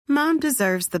Mom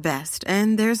deserves the best,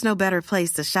 and there's no better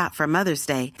place to shop for Mother's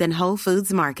Day than Whole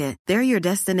Foods Market. They're your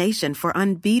destination for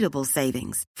unbeatable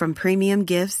savings, from premium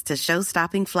gifts to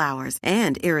show-stopping flowers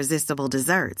and irresistible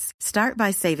desserts. Start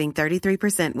by saving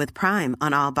 33% with Prime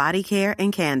on all body care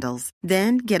and candles.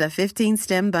 Then get a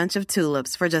 15-stem bunch of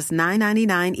tulips for just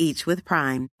 $9.99 each with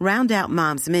Prime. Round out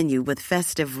Mom's menu with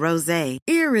festive rosé,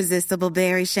 irresistible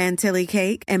berry chantilly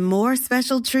cake, and more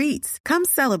special treats. Come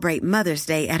celebrate Mother's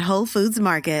Day at Whole Foods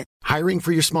Market. Hiring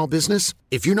for your small business?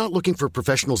 If you're not looking for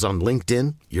professionals on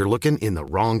LinkedIn, you're looking in the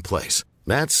wrong place.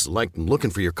 That's like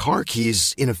looking for your car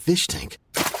keys in a fish tank.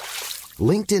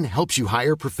 LinkedIn helps you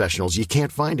hire professionals you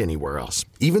can't find anywhere else,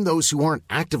 even those who aren't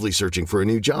actively searching for a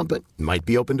new job but might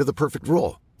be open to the perfect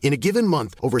role. In a given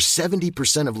month, over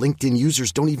 70% of LinkedIn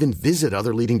users don't even visit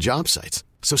other leading job sites.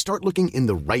 So start looking in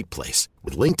the right place.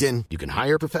 With LinkedIn, you can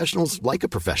hire professionals like a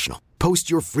professional. Post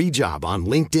your free job on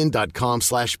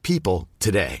linkedin.com/people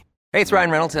today. Hey, it's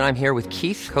Ryan Reynolds, and I'm here with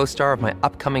Keith, co-star of my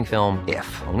upcoming film,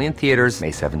 If, only in theaters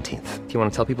May 17th. Do you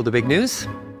want to tell people the big news?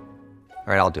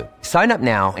 All right, I'll do it. Sign up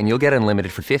now and you'll get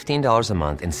unlimited for $15 a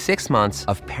month and 6 months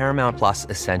of Paramount Plus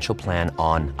Essential Plan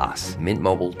on us.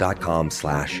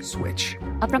 MintMobile.com/switch.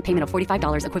 Upfront payment of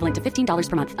 $45 equivalent to $15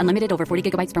 per month. Unlimited over 40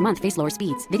 gigabytes per month. Face lower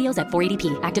speeds. Videos at 480p.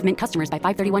 Active Mint customers by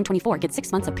 531.24 get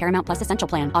 6 months of Paramount Plus Essential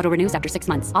Plan. Auto renews after 6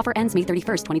 months. Offer ends May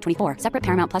 31st, 2024. Separate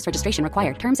Paramount Plus registration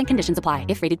required. Terms and conditions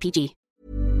apply if rated PG.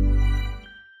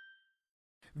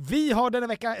 Vi har denna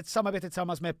vecka ett samarbete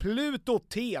tillsammans med Pluto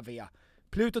TV.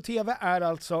 Pluto TV är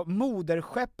alltså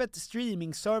moderskeppet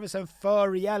streamingservicen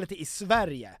för reality i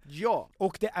Sverige. Ja.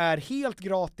 Och det är helt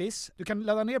gratis. Du kan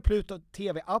ladda ner Pluto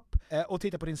TV-app och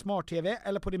titta på din smart-tv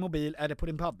eller på din mobil eller på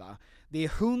din padda. Det är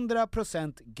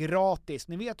 100% gratis.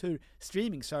 Ni vet hur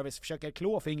streamingservice försöker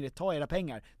klåfingrigt ta era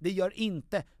pengar. Det gör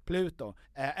inte Pluto.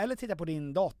 Eller titta på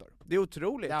din dator. Det är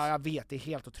otroligt. Ja, jag vet. Det är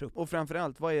helt otroligt. Och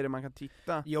framförallt, vad är det man kan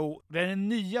titta? Jo, det är den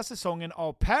nya säsongen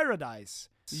av Paradise.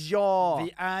 Ja!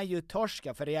 Vi är ju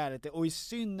torska för reality och i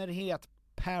synnerhet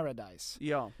Paradise.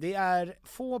 Ja. Det är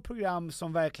få program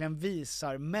som verkligen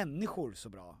visar människor så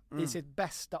bra. I sitt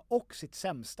bästa och sitt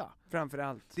sämsta.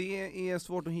 Framförallt. Det är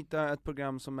svårt att hitta ett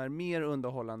program som är mer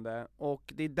underhållande.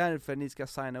 Och det är därför ni ska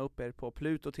signa upp er på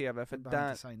Pluto TV. För det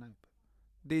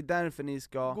är därför ni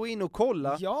ska gå in och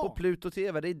kolla på Pluto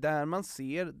TV. Det är där man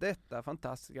ser detta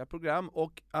fantastiska program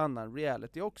och annan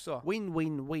reality också. Win,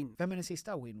 win, win. Vem är den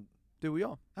sista win? Du och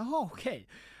jag. Jaha, okej.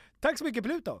 Tack så mycket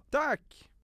Pluto. Tack!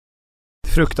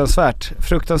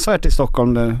 Fruktansvärt i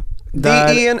Stockholm nu. Det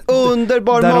är en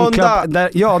underbar måndag!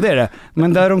 Ja, det är det.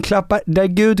 Men där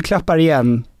Gud klappar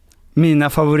igen mina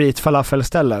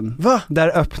favoritfalafelställen. Va?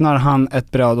 Där öppnar han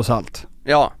ett bröd och salt.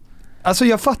 Ja. Alltså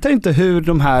jag fattar inte hur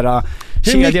de här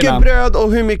kedjorna... Hur mycket bröd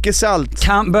och hur mycket salt?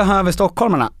 Behöver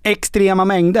stockholmarna extrema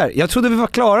mängder. Jag trodde vi var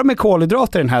klara med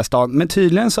kolhydrater i den här stan. Men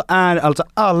tydligen så är alltså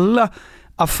alla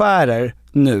affärer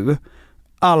nu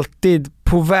alltid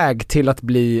på väg till att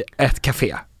bli ett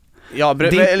café. Ja,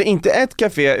 eller inte ett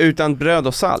café utan bröd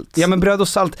och salt. Ja, men bröd och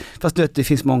salt, fast du vet, det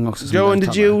finns många också som Joe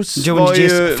and the Juice var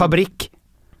ju... Fabrik.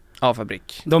 Ja,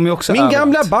 Fabrik. De är också min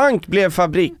överallt. gamla bank blev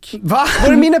Fabrik. Va?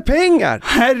 Var är mina pengar?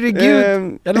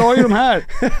 Herregud, jag la ju de här.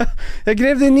 Jag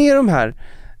grävde ner de här.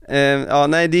 Ja,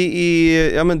 nej, det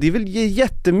är väl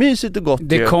jättemysigt och gott.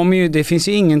 Det finns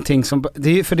ju ingenting som...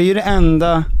 För det är ju det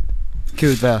enda...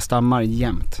 Gud vad jag stammar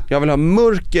jämt. Jag vill ha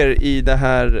mörker i det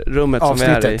här rummet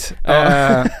avsnittet. Som vi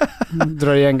är i.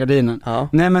 Drar igen gardinen. Ja.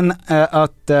 Nej, men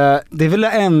att det är väl det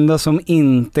enda som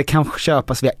inte kan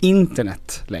köpas via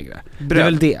internet längre. Bröd. Det är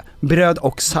väl det. Bröd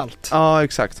och salt. Ja,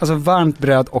 exakt. Alltså varmt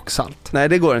bröd och salt. Nej,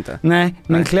 det går inte. Nej,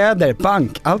 men kläder,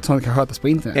 bank, allt sånt kan skötas på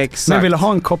internet. Exakt. Men vill du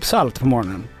ha en kopp salt på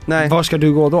morgonen? Nej. Var ska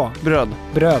du gå då?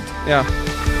 Bröd. Ja.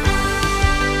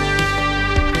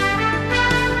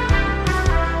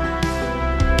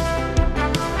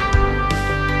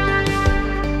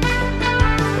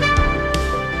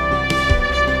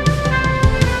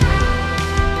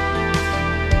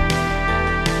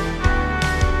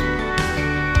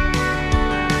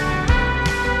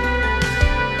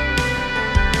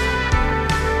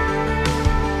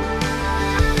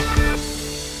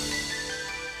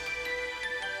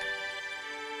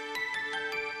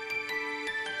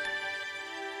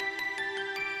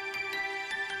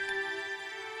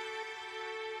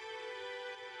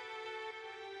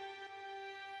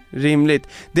 Rimligt.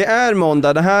 Det är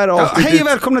måndag, det här avsnittet... Hej och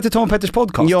välkomna till Tom Petters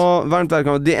podcast. Ja, varmt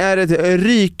välkomna. Det är ett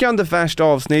rykande färskt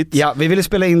avsnitt. Ja, vi ville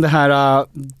spela in det här...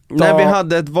 när vi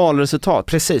hade ett valresultat.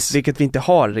 Precis. Vilket vi inte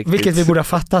har riktigt. Vilket vi borde ha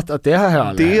fattat att det har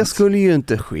aldrig Det hänt. skulle ju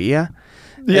inte ske.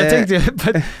 Jag tänkte,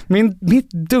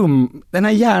 den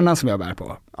här hjärnan som jag bär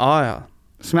på. Ja.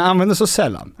 Som jag använder så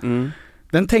sällan.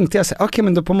 den tänkte jag säga, okej,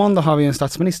 men då på måndag har vi en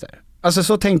statsminister. Alltså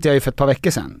så tänkte jag ju för ett par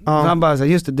veckor sedan. Ja. Han bara så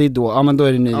här, just det är då, men då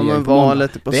är det ny regering på måndag.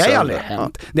 Det har ju aldrig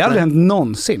hänt. Det har aldrig hänt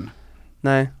någonsin.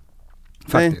 Nej.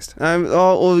 Faktiskt. Nej.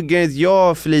 Ja, och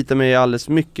jag förlitar mig alldeles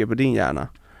mycket på din hjärna.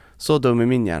 Så dum är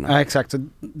min hjärna. Ja, exakt. Så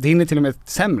din är till och med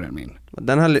sämre än min.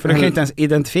 För du kan inte ens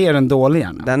identifiera en dålig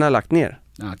hjärna. Den har lagt ner.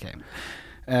 Okej.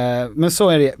 Men så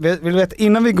är det. Vill du veta,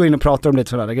 innan vi går in och pratar om lite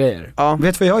sådana grejer. Ja.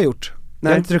 Vet du vad jag har gjort? Nej. Jag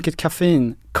har inte druckit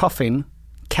kaffein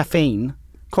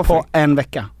på en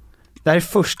vecka. Det här är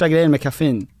första grejen med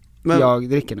kaffein jag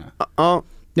dricker nu. Ja.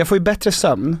 Jag får ju bättre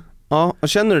sömn. Ja, och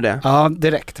känner du det? Ja,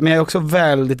 direkt. Men jag är också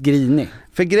väldigt grinig.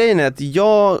 För grejen är att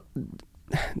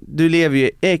du lever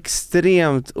ju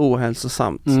extremt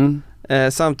ohälsosamt.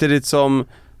 Samtidigt som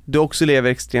du också lever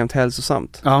extremt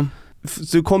hälsosamt. Ja.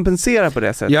 Så du kompenserar på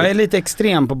det sättet. Jag är lite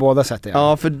extrem på båda sätt.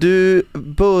 Ja, för du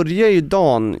börjar ju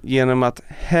dagen genom att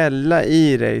hälla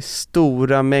i dig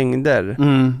stora mängder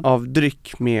av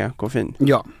dryck med koffein.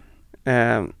 Ja.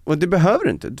 Och det behöver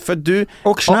du inte. För du,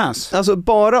 och snäs. Alltså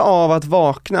bara av att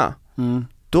vakna,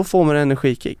 då får man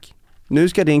energikick. Nu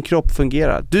ska din kropp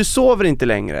fungera. Du sover inte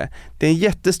längre. Det är en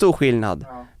jättestor skillnad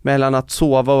mellan att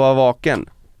sova och vara vaken.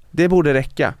 Det borde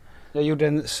räcka. Jag gjorde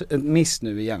en miss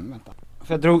nu igen. Vänta.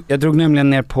 För jag drog nämligen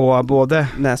ner på både...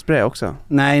 Nässpray också?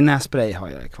 Nej, nässpray har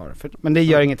jag kvar. Men det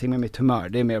gör ingenting med mitt humör.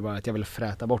 Det är mer bara att jag vill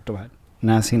fräta bort de här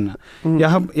näshinnorna.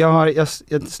 Jag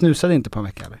snusade inte på en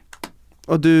vecka eller?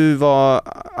 Och du var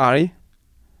arg?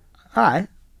 Nej,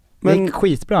 det gick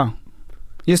skitbra.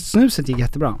 Just snuset gick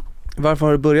jättebra. Varför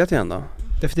har du börjat igen då?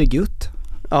 Därför det är gött.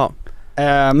 Ja.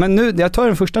 Men nu, jag tar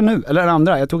den första nu, eller den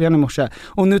andra, jag tog den i morse.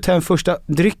 Och nu tar jag den första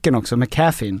drycken också med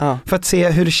kaffein. För att se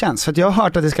hur det känns. För att jag har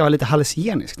hört att det ska vara lite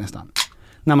halluciniskt nästan.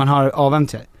 När man har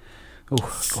avvänt sig.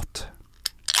 Gott.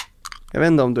 Jag vet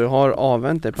inte om du har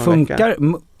avvänt dig på en vecka.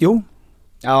 Jo.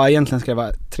 Ja, egentligen ska det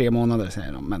vara 3 månader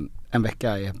säger de. Men en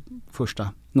vecka är första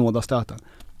nådastöten.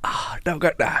 Det var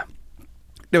gott det.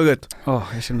 Det var gott.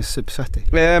 Jag känner mig supersvettig.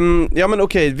 Ja men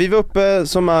okej, vi var uppe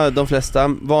som de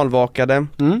flesta, valvakade.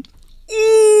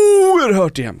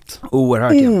 Oerhört jämnt.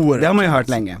 Det har man ju hört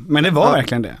länge. Men det var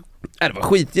verkligen det. Det var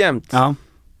skitjämnt. Ja.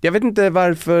 Jag vet inte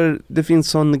varför det finns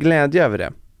sån glädje över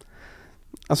det.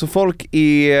 Alltså folk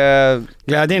är...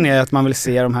 Glädjen är att man vill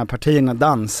se de här partierna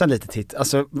dansa lite titt.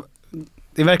 Alltså,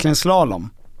 det är verkligen slalom.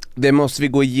 Det måste vi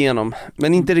gå igenom,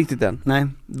 men inte riktigt än. Nej.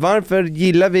 Varför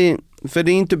gillar vi... För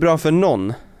det är inte bra för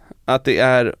någon att det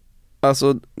är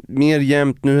alltså mer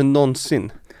jämnt nu än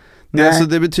någonsin.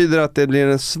 Det betyder att det blir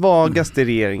den svagaste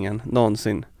regeringen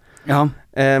någonsin. Ja.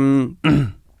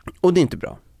 Och det är inte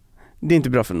bra. Det är inte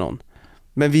bra för någon.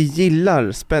 Men vi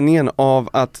gillar spänningen av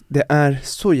att det är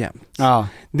så jämnt. Ja.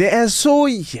 Det är så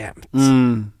jämnt.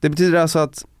 Det betyder alltså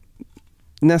att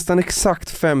nästan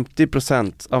exakt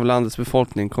 50% av landets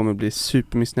befolkning kommer bli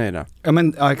supermissnöjda.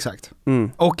 Ja, exakt.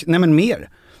 Och nej men mer.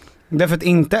 Därför att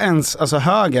inte ens, alltså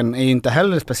högern är ju inte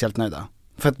heller speciellt nöjda.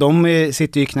 För att de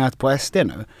sitter ju i knät på SD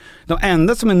nu. De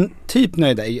enda som är typ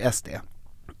nöjda är ju SD.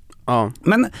 Ja.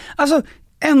 Men alltså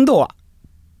ändå,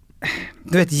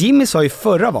 du vet Jimmy sa i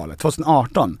förra valet,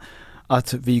 2018,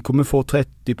 att vi kommer få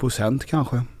 30%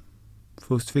 kanske.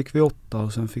 Först fick vi 8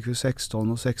 och sen fick vi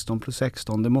 16 och 16 plus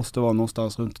 16, det måste vara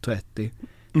någonstans runt 30.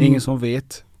 Ingen som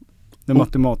vet den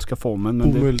matematiska formen.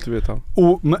 Men omöjligt att veta.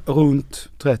 Runt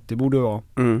 30 borde det vara.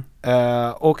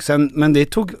 Och sen, men det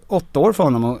tog 8 år för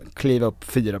honom att kliva upp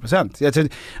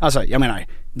 4%. Jag menar,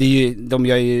 de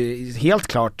gör ju helt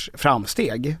klart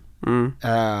framsteg.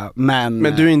 Men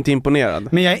du är inte imponerad?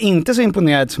 Men jag är inte så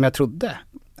imponerad som jag trodde.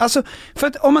 Alltså, för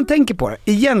att om man tänker på det,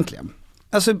 egentligen.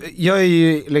 Alltså, jag är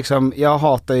ju liksom, jag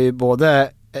hatar ju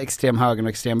både extrem höger och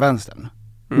extrem vänstern.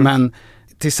 Men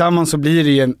tillsammans så blir det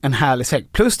ju en härlig säck.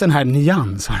 Plus den här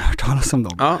nyans har jag hört talas om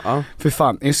dem. Ja. För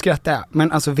fan, jag skrattar.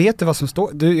 Men alltså vet du vad som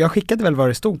står? Jag skickade väl vad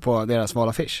det stod på deras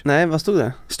valaffisch. Nej, vad stod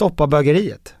det? Stoppa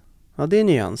bögeriet. Ja, det är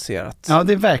nyanserat. Ja,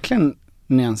 det är verkligen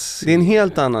nyans. Det är en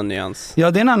helt annan nyans.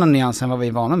 Ja, det är en annan nyans än vad vi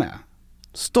är vana med.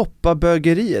 Stoppa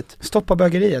bögeriet. Stoppa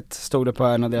bögeriet stod det på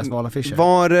en av deras valaffischer.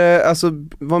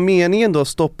 Var meningen då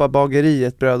stoppa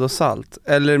bageriet, bröd och salt?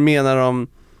 Eller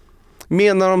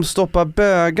menar de stoppa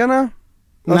bögarna?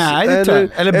 Nej, det tror jag.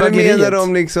 Eller menar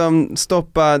de liksom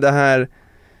stoppa det här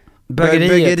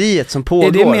bögeriet som pågår?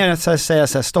 Är det mer att säga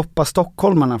så här, stoppa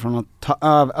stockholmarna från att ta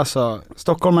över, alltså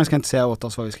stockholmarna ska inte säga åt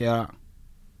oss vad vi ska göra.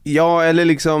 Ja, eller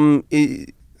liksom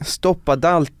stoppa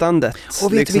daltandet.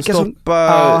 Och vet liksom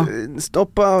vilka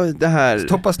stoppa det här.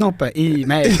 Stoppa snoppe i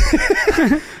mig.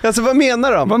 Alltså vad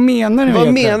menar de? Vad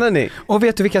menar ni? Och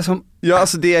vet du vilka som... Ja,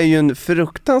 alltså det är ju en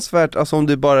fruktansvärt, alltså om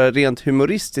det bara rent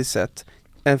humoristiskt sett,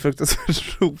 en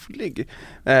fruktansvärt rolig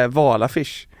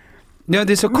valaffisch. Ja,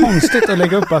 det är så konstigt att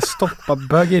lägga upp att stoppa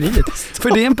bögeriet.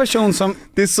 För det är en person som...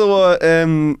 Det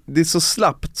är så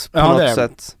slappt på något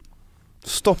sätt.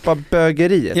 Stoppa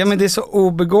bögeriet. Ja, men det är så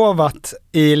obegåvat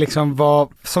i liksom vad,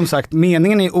 som sagt,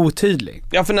 meningen är otydlig.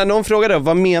 Ja, för när någon frågar då,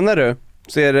 vad menar du?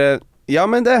 Så är det,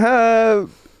 det här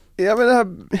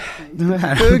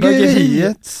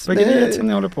bögeriet som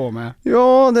ni håller på med.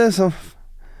 Ja, det är så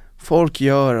folk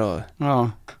gör och...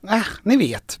 Ja. Ni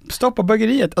vet, stoppa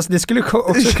bögeriet. Alltså det skulle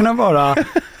också kunna vara...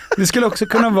 Det skulle också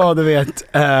kunna vara, du vet...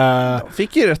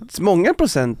 Fick ju rätt många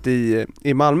procent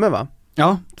i Malmö, va?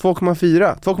 Ja.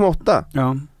 2,4, 2,8.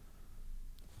 Ja.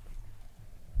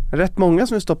 Rätt många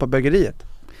som vill stoppa bögeriet.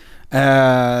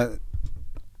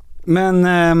 Men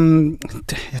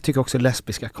jag tycker också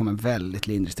lesbiska kommer väldigt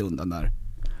lindrigt undan där.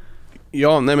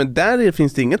 Ja, nej, men där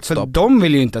finns det inget stopp. För de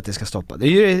vill ju inte att det ska stoppa. Det är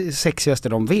ju det sexigaste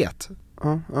de vet.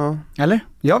 Ja. Eller?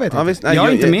 Jag vet inte. Visst, jag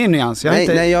är inte med i Nyans. Jag har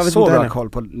inte så bra koll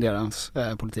på deras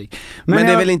politik. Men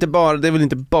det är väl inte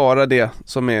bara det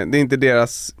som är, det är inte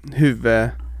deras huvud.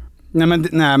 Nej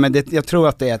men jag tror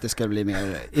att det är att det ska bli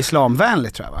mer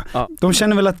islamvänligt, tror jag, va? Ja. De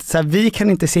känner väl att så här, vi kan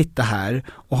inte sitta här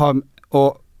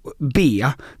och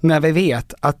be när vi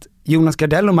vet att Jonas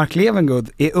Gardell och Mark Levengood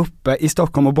är uppe i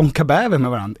Stockholm och bonkar bäver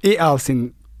med varandra i all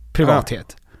sin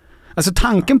privathet. Ja. Alltså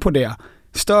tanken på det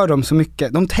stör dem så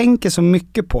mycket. De tänker så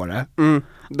mycket på det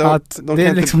att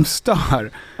det liksom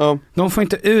stör. Ja. De får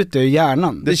inte ut det ur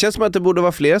hjärnan. Det känns som att det borde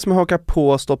vara fler som hakar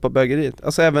på att stoppa bögeriet.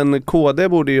 Alltså även KD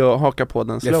borde ju haka på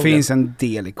den slogan. Det finns en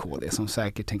del i KD som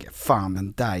säkert tänker, fan,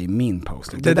 den där är min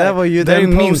poster. Det där var ju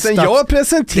den posten jag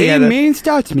presenterade. Det är min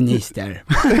statsminister.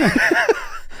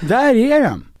 Där är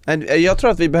den. Jag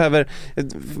tror att vi behöver,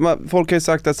 folk har ju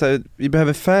sagt att så här, vi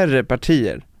behöver färre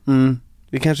partier.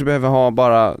 Vi kanske behöver ha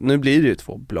bara, nu blir det ju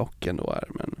 2 block ändå här,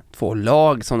 men 2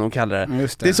 lag som de kallar det.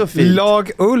 Just det. Det är så fint.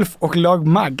 Lag Ulf och lag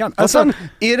Maggan. Alltså,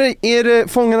 är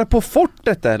det Fångarna på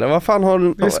fortet eller vad fan har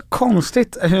de? Det är så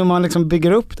konstigt hur man liksom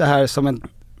bygger upp det här som en,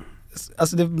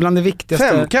 alltså det, bland det viktigaste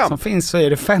femkamp som finns, så är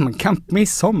det femkamp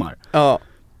midsommar. Ja.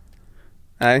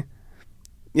 Nej.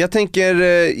 Jag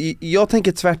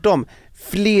tänker tvärtom.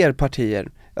 Fler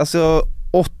partier. Alltså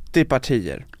 80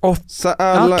 partier. Så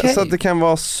att det kan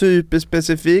vara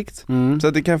superspecifikt. Så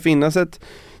att det kan finnas ett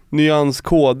Nyans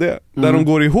KD där de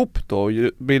går ihop då och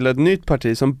bildar ett nytt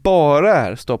parti som bara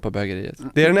är stoppa bögeriet.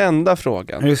 Det är den enda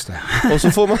frågan. Just det. Och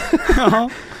så får man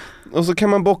och så kan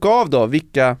man bocka av då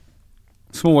vilka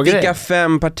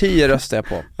 5 partier röstar jag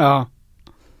på. Ja.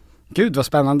 Gud vad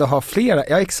spännande att ha flera.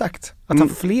 Ja, exakt. Att ha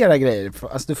flera grejer.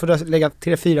 Alltså du får lägga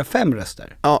 3-4-5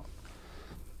 röster. Ja.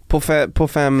 På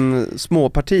 5 små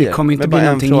partier. Det kommer inte bli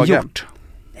någonting gjort.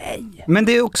 Nej. Men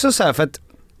det är också så här, för att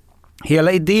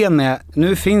hela idén är,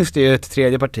 nu finns det ju ett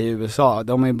tredje parti i USA.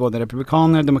 De är ju både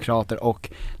republikaner, demokrater och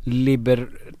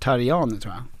libertarianer,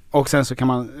 tror jag. Och sen så kan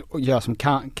man göra som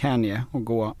Kanye och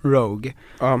gå rogue.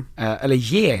 Eller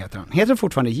Ye heter han. Heter det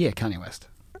fortfarande Ye, Kanye West?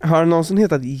 Har det någonsin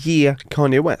hetat Ye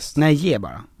Kanye West? Nej, Ye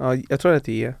bara. Ja, jag tror att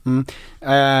det är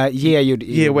Ye. Ye gjorde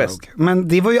Ye West. Men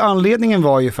det var ju, anledningen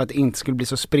var ju för att det inte skulle bli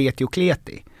så spretig och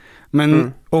kletig.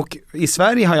 Men, och i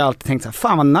Sverige har jag alltid tänkt så här,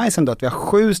 fan vad nice ändå att vi har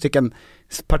 7 stycken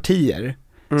partier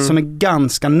som är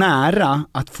ganska nära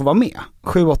att få vara med.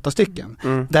 7-8 stycken.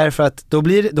 Därför att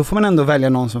då får man ändå välja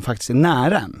någon som faktiskt är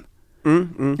nära en.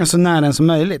 Alltså nära en som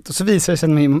möjligt. Och så visar det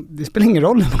sig att det spelar ingen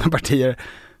roll hur många partier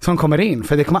som kommer in,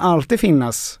 för det kommer alltid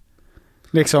finnas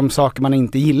liksom saker man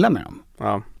inte gillar med dem.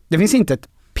 Ja. Det finns inte ett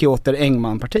Piotr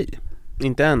Engman-parti.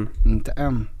 Inte än. Inte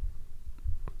än.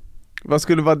 Vad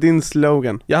skulle vara din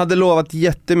slogan? Jag hade lovat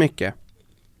jättemycket.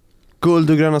 Guld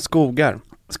och gröna skogar.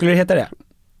 Skulle det heta det?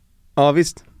 Ja,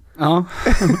 visst. Ja.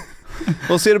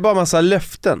 Och så är det bara massa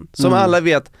löften som alla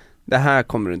vet, det här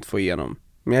kommer du inte få igenom.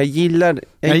 Men jag gillar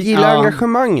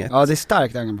engagemanget. Ja, det är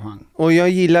starkt engagemang. Och jag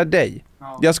gillar dig.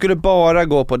 Jag skulle bara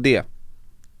gå på det.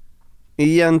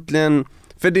 Egentligen,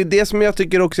 för det är det som jag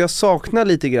tycker också jag saknar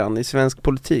lite grann i svensk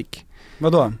politik.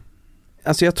 Vadå?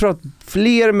 Alltså jag tror att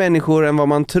fler människor än vad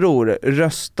man tror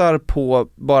röstar på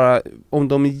bara om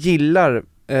de gillar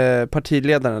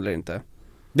partiledaren eller inte.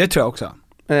 Det tror jag också.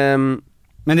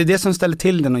 Men det är det som ställer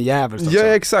till den och jävligt också. Ja,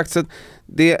 exakt. Så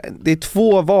det är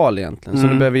 2 val egentligen som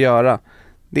du behöver göra.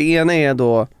 Det ena är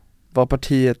då vad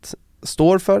partiet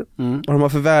står för, vad de har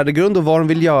för värdegrund och vad de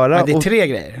vill göra. Ja, det är 3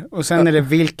 grejer. Och sen är det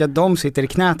vilka de sitter i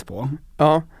knät på.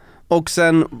 Ja, och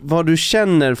sen vad du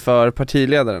känner för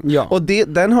partiledaren. Ja. Och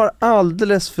den har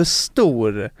alldeles för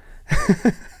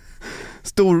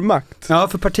stor makt. Ja,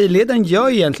 för partiledaren gör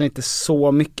ju egentligen inte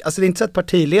så mycket. Alltså det är inte så att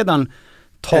partiledaren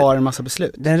tar en massa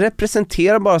beslut. Den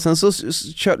representerar bara, sen så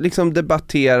liksom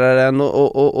debatterar den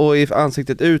och i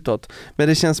ansiktet utåt. Men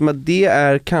det känns som att det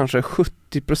är kanske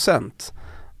 70%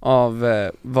 av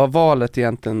vad valet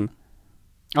egentligen...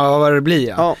 Ja, vad det blir,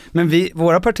 ja. Men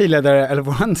våra partiledare, eller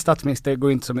våran statsminister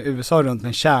går inte som i USA runt med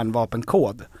en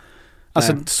kärnvapenkod.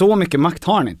 Alltså så mycket makt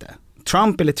har han inte.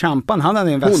 Trump eller Trumpan, han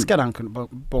hade en väska där han kunde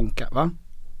bonka, va?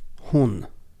 Hon.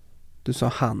 Du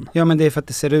sa han. Ja, men det är för att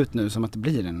det ser ut nu som att det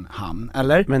blir en han,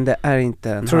 eller? Men det är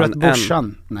inte en Tror han. Tror du att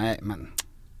Bushan? Nej, men...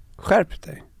 Skärp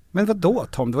dig. Men vad då,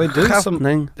 Tom? Det var ju du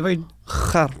som... Det var ju...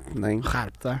 Skärpning.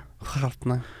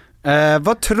 Skärpning.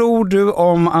 Vad tror du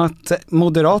om att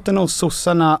Moderaterna och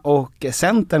Sossarna och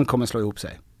Centern kommer slå ihop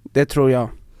sig? Det tror jag.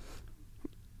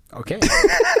 Okej.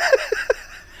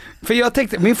 För jag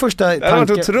tänkte, min första tanke... Det har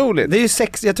varit otroligt. Det är ju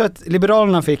jag tror att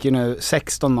Liberalerna fick ju nu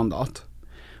 16 mandat.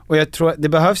 Och jag tror, det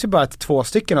behövs ju bara att 2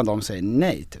 stycken av dem säger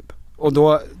nej typ. Och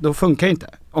då funkar det inte.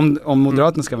 Om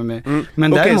Moderaterna ska vara med.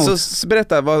 Men däremot... Okej, så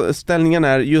berätta vad ställningen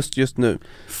är just nu.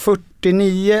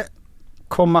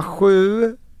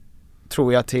 49,7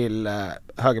 tror jag till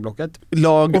högerblocket.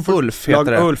 Lag Ulf heter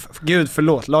det. Lag Ulf, gud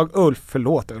förlåt. Lag Ulf,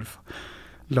 förlåt Ulf.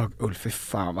 Lag Ulf, för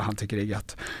fan vad han tycker det är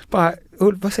gött. Bara,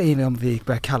 Ulf, vad säger vi om vi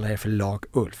börjar kalla det för Lag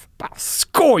Ulf? Bara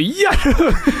skojar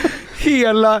du?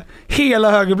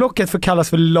 hela högerblocket får kallas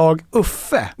för Lag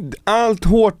Uffe. Allt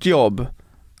hårt jobb,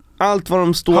 allt vad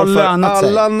de står för,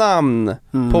 alla namn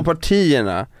på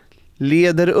partierna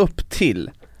leder upp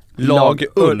till Lag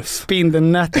Ulf.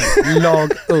 Spindelnätet,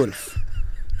 Lag Ulf.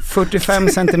 45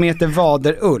 centimeter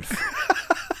vader Ulf.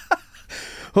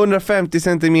 150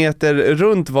 centimeter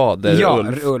runt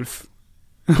vader Ulf.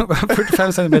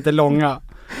 45 centimeter långa,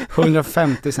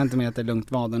 150 centimeter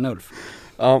långt vaden Ulf.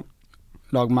 Ja.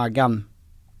 Lag Maggan,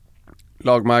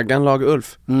 Lag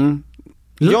Ulf.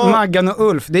 Maggan och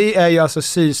Ulf, det är ju alltså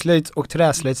syslöjds- och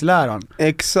träslöjdsläran.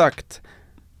 Exakt.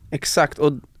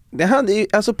 Och det hade ju,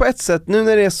 alltså på ett sätt, nu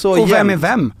när det är så jämnt. Och vem är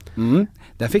vem?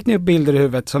 Där fick ni upp bilder i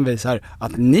huvudet som visar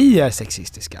att ni är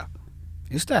sexistiska.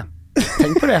 Just det,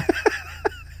 tänk på det.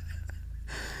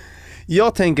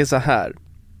 Jag tänker så här.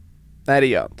 Nej, det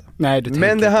gör jag inte. Nej,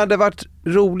 men det hade varit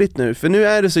roligt nu, för nu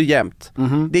är det så jämnt.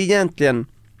 Det är egentligen,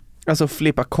 alltså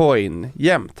flippa coin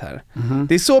jämnt här.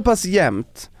 Det är så pass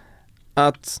jämnt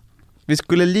att vi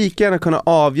skulle lika gärna kunna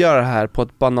avgöra det här på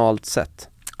ett banalt sätt.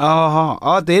 Aha,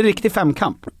 ja, det är en riktig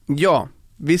femkamp. Ja,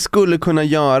 vi skulle kunna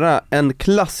göra en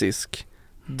klassisk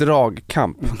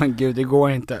dragkamp. Men gud, det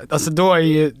går inte. Alltså då är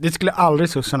ju, det skulle aldrig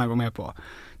sossarna gå med på.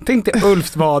 Tänk dig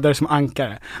Ulfs vader som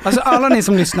ankare. Alltså alla ni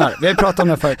som lyssnar, vi har pratat om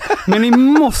det förut, men ni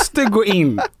måste gå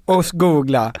in och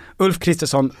googla Ulf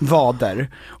Kristersson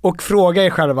vader och fråga er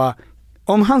själva,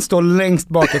 om han står längst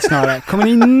bak ett snöre, kommer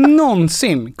ni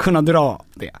någonsin kunna dra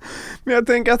det? Men jag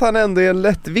tänker att han ändå är en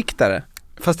lättviktare.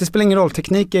 Fast det spelar ingen roll,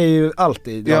 teknik är ju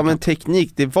alltid dragkamp. Ja, men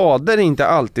teknik, det vader inte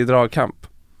alltid dragkamp.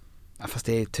 Ja, fast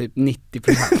det är typ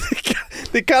 90%.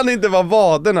 Det kan inte vara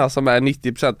vaderna som är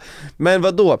 90%. Men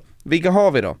vad då? Vilka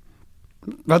har vi då?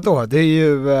 Vadå? Det är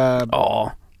ju...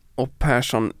 Ja, och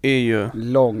Persson är ju...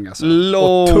 Lång alltså.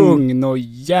 Lång. Och tung och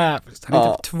jävligt. Han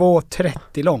är typ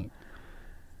 2,30 lång.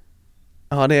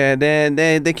 Ja,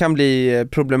 det kan bli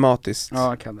problematiskt.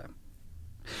 Ja, kan det.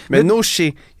 Men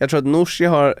Nooshi, jag tror att Nooshi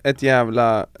har ett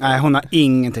jävla... Nej, hon har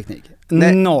ingen teknik.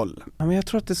 Nej. 0. Ja, men jag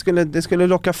tror att det skulle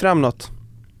locka fram något.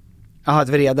 Jaha, ett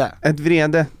vrede. Ett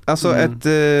vrede, alltså ett...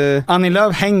 Annie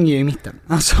Lööf hänger ju i mitten.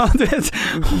 Alltså, du vet,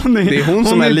 det är hon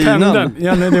som är linan. Pendeln.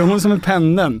 Ja, nej, det är hon som är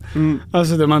pendeln.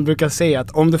 Alltså det man brukar säga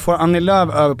att om du får Annie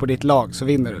Lööf över på ditt lag så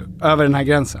vinner du. Över den här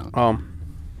gränsen. Ja.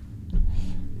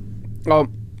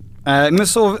 Men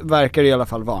så verkar det i alla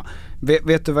fall vara.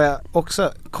 Vet du vad jag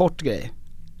också, kort grej.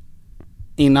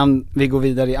 Innan vi går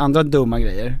vidare i andra dumma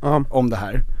grejer om det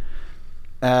här.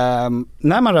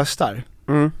 När man röstar.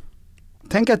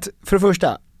 Tänk att för det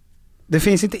första, det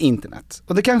finns inte internet.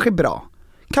 Och det kanske är bra.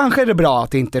 Kanske är det bra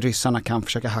att inte ryssarna kan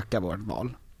försöka hacka vårt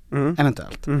val.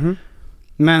 Eventuellt.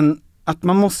 Men att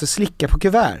man måste slicka på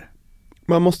kuvert.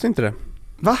 Man måste inte det.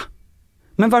 Va?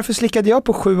 Men varför slickade jag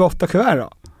på 7-8 kuvert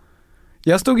då?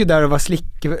 Jag stod ju där och var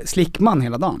slickman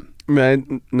hela dagen.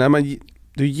 Men när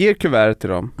du ger kuvert till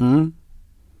dem.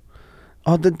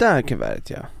 Ja, det där kuvertet,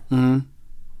 ja.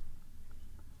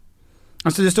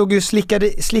 Alltså du stod ju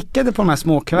slickade på de här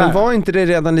små kuverten. Men var inte det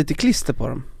redan lite klister på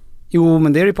dem? Jo,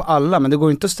 men det är det på alla. Men det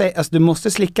går inte att säga, alltså du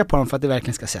måste slicka på dem för att det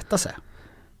verkligen ska sätta sig.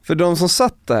 För de som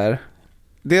satt där,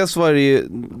 dels var det ju,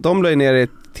 de la ner ett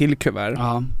till kuvert.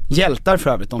 Ja, hjältar för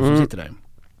övrigt, de som sitter där.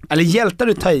 Eller hjältar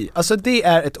du tar i, alltså det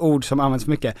är ett ord som används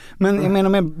mycket. Men jag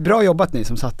menar, bra jobbat ni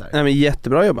som satt där. Nej, men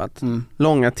jättebra jobbat.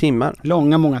 Många timmar.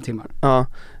 Många timmar. Ja,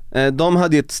 de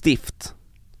hade ju ett stift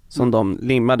som de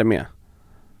limmade med.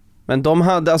 Men de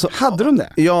hade alltså... Hade de det?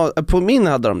 Ja, på min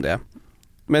hade de det.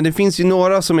 Men det finns ju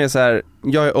några som är så här,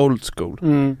 jag är old school.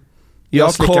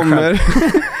 Jag kommer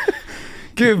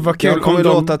Gud vad kul. Jag kommer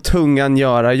låta tungan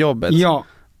göra jobbet. Ja.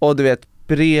 Och du vet,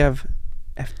 brev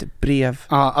efter brev.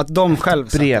 Ja, att de själv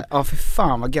brev. Ja, för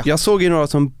fan vad gött. Jag såg ju några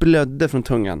som blödde från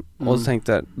tungan och så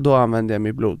tänkte, då använder jag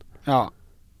mitt blod. Ja.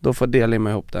 Då får det limma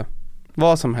ihop det.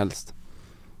 Vad som helst.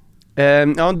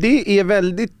 Ja, det är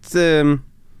väldigt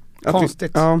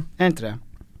konstigt. Ja. Är inte det?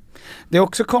 Det är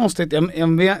också konstigt,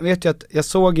 jag vet ju att jag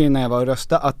såg ju när jag var och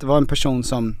röstade att det var en person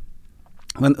som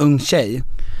var en ung tjej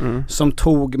som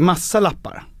tog massa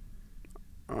lappar.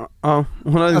 Ja,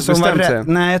 hon hade alltså bestämt sig.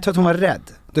 Nej, jag tror att hon var rädd.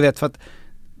 Du vet, för att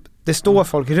det står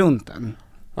folk runt en.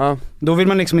 Ja. Då vill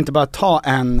man liksom inte bara ta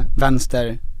en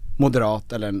vänster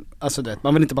moderat eller en, alltså det,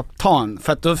 man vill inte bara ta en,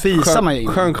 för att då fisar man ju in.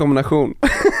 Skön kombination.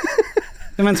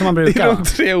 Det är som man brukar. Det är de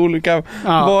 3 olika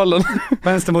valen.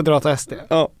 Vänster, moderat och SD.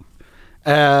 Ja.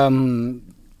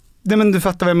 Nej, men du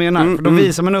fattar vad jag menar, för då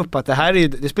visar man upp att det här är,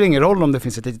 det spelar ingen roll om det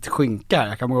finns ett litet skynka här,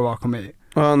 jag kan gå bakom mig.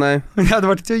 Ja, nej. Det hade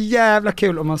varit så jävla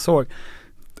kul om man såg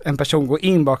en person gå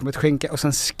in bakom ett skynke och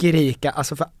sen skrika,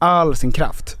 alltså för all sin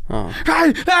kraft. Ja.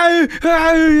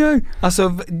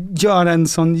 Alltså göra en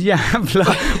sån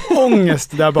jävla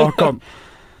ångest där bakom.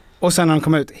 Och sen när de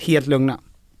kommer ut helt lugna.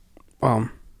 Ja.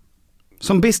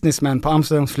 Som businessmen på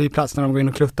Amsterdams flygplats när de går in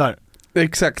och kluttar.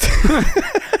 Exakt.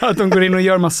 Att de går in och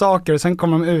gör massaker och sen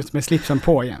kommer de ut med slipsen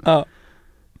på igen. Ja.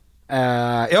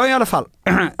 Ja, i alla fall.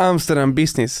 Amsterdam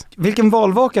business. Vilken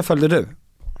valvaka följde du?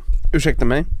 Ursäkta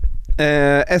mig.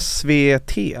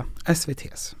 SVT.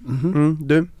 SVTs.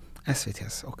 Du?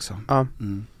 SVTs också. Ja.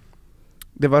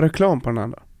 Det var reklam på den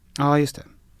andra. Ja, just det.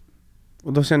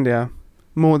 Och då kände jag,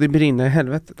 må det brinna i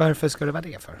helvete. Varför ska det vara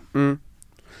det för?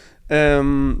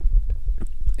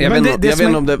 Jag vet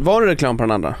inte om det var reklam på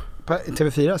den andra. På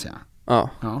TV4 så ja.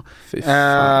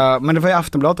 Men det var ju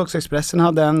Aftonbladet också, Expressen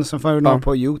hade en som var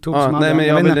på YouTube som hade men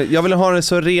jag ville ha det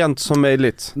så rent som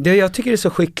möjligt. Det jag tycker är så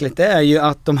skickligt, det är ju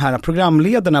att de här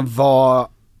programledarna var,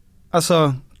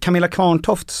 alltså Camilla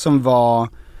Kvarntoft som var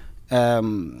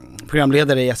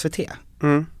programledare i SVT.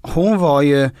 Hon var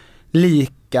ju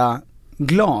lika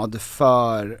glad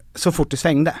för så fort det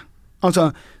svängde.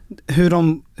 Alltså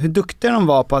hur duktiga de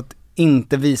var på att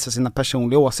inte visa sina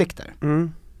personliga åsikter.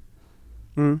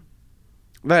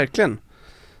 Verkligen.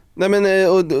 Nej men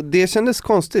och det kändes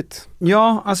konstigt.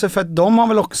 Ja, alltså för att de har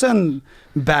väl också en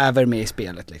bäver med i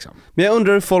spelet liksom. Men jag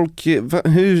undrar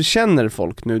hur känner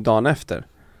folk nu dagen efter?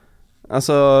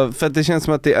 Alltså för att det känns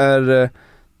som att det är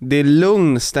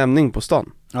lugn stämning på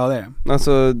stan. Ja, det är det.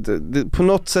 Alltså på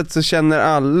något sätt så känner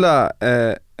alla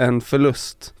en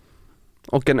förlust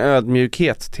och en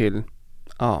ödmjukhet till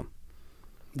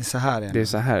det är så här det är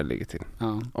så här det ligger till.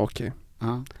 Ja. Okej.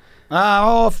 Ja.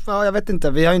 Jag vet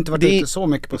inte, vi har inte varit ute så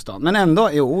mycket på stan. Men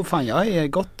ändå, fan jag är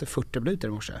gått 40 minuter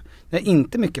i morse. Det är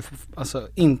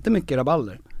inte mycket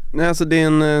rabalder. Nej, alltså det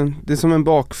är som en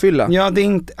bakfylla. Ja, det är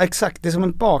inte, exakt, det är som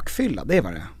en bakfylla, det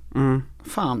var det.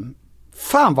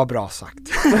 Fan vad bra sagt.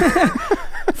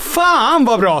 Fan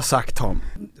vad bra sagt, Tom.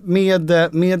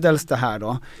 Medelst det här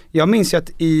då. Jag minns ju att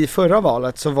i förra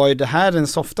valet så var ju det här den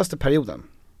softaste perioden.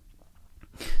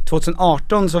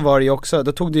 2018 så var det ju också,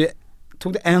 då tog det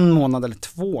 1 månad eller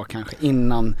 2 kanske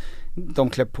innan de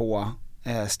klev på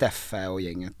Steffe och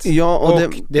gänget. Ja, och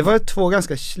det var 2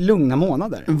 ganska lugna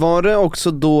månader. Var det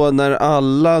också då när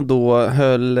alla då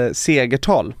höll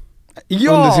segertal?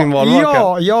 Under sin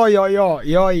valvaka? Ja,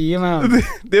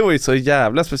 det var ju så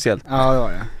jävla speciellt. Ja, det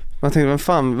var det. Man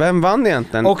tänkte, vem vann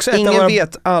egentligen? Ingen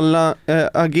vet, alla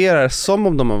agerar som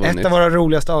om de har vunnit. Ett av våra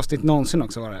roligaste avsnitt någonsin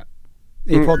också var det.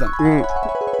 I podden.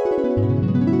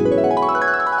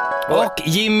 Och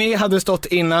Jimmy hade stått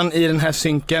innan i den här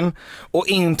synken och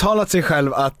intalat sig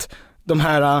själv att de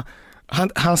här,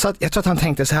 han satt, jag tror att han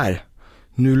tänkte så här: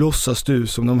 nu låtsas du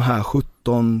som de här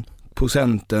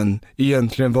 17%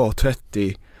 egentligen var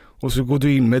 30 och så går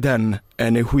du in med den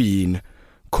energin.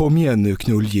 Kom igen nu,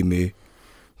 knull Jimmy.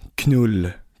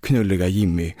 Knulliga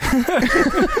Jimmy.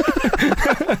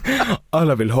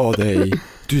 Alla vill ha dig.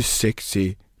 Du är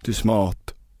sexy, du är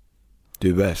smart, du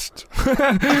är bäst.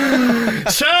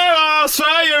 Tjena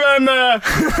Sverigevänner!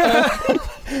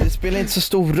 Det spelar inte så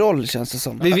stor roll, känns det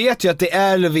som. Vi vet ju att det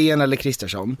är Löfven eller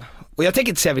Kristersson. Och jag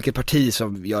tänker inte säga vilket parti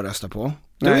som jag röstar på.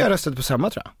 Du och jag röstade på samma,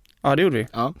 tror jag. Ja, det gjorde vi.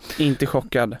 Ja. Inte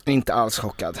chockad. Inte alls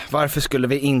chockad. Varför skulle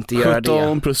vi inte göra det?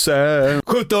 17%.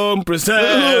 17%.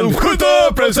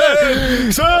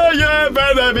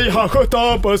 Sverigevänner, vi har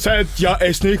 17%. Jag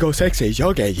är snygg och sexig,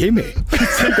 jag är Jimmy.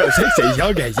 Snygg och sexig,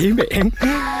 jag är Jimmy.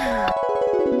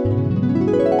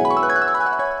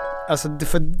 Alltså,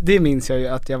 för det minns jag ju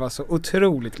att jag var så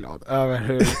otroligt glad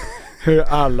över hur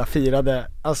alla firade,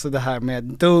 alltså det här med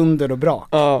dunder och brak.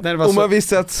 Ja, det var och så... man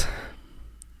visste att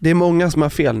Det är många som har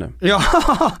fel nu. Ja,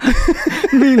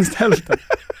 minst hälften.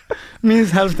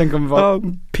 Minst hälften kommer vara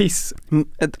piss.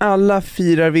 Alla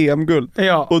firar VM-guld.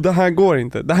 Ja. Och det här går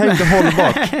inte. Det här är inte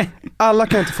hållbart. Alla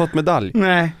kan inte fått medalj.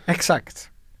 Nej, exakt.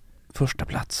 Första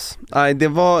plats. Nej,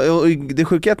 det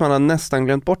sjuka är att man har nästan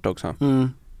glömt bort också.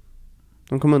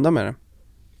 De kom undan med det.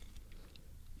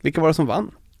 Vilka var det som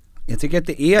vann? Jag tycker att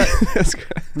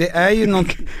det är ju någon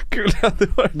kul att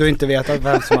det var. Du inte vet att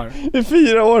vem som har. I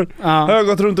 4 år har jag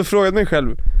gått runt och frågat mig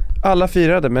själv. Alla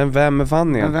firade, men vem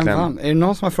vann egentligen? Men vem vann? Är det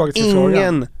någon som har frågat sig frågan?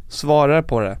 Ingen svarar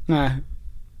på det. Nej.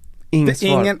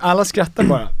 Ingen, alla skrattar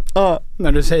bara.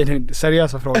 När du säger din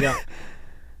seriösa fråga.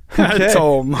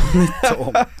 Tom.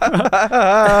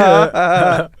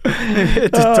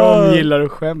 Tom gillar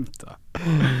att skämta.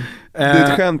 Det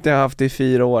är ett skämt jag har haft i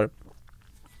 4 år.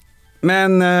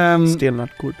 Men still not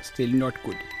good. Still not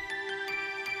good.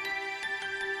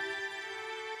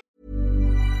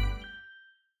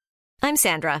 I'm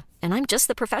Sandra, and I'm just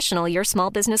the professional your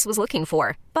small business was looking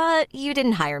for. But you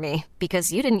didn't hire me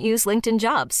because you didn't use LinkedIn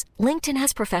Jobs. LinkedIn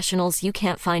has professionals you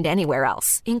can't find anywhere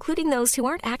else, including those who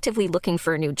aren't actively looking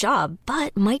for a new job,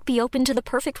 but might be open to the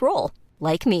perfect role,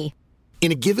 like me.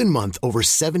 In a given month, over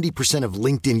 70% of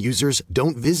LinkedIn users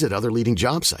don't visit other leading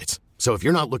job sites. So if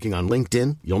you're not looking on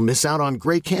LinkedIn, you'll miss out on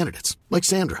great candidates like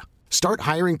Sandra. Start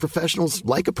hiring professionals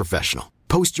like a professional.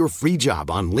 Post your free job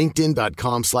on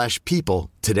linkedin.com/people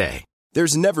today.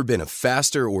 There's never been a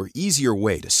faster or easier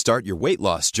way to start your weight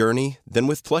loss journey than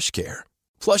with PlushCare.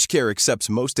 PlushCare accepts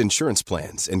most insurance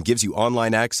plans and gives you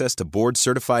online access to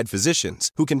board-certified physicians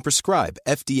who can prescribe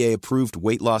FDA-approved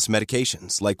weight loss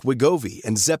medications like Wegovy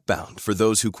and Zepbound for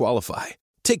those who qualify.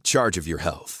 Take charge of your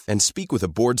health and speak with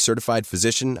a board-certified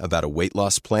physician about a weight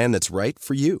loss plan that's right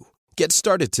for you. Get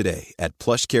started today at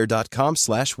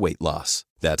plushcare.com/weightloss.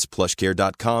 That's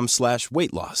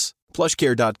plushcare.com/weightloss.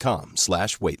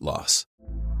 plushcare.com/weightloss.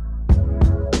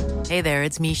 Hey there,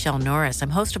 it's Michelle Norris.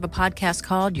 I'm host of a podcast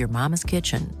called Your Mama's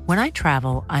Kitchen. When I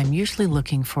travel, I'm usually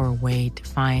looking for a way to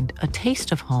find a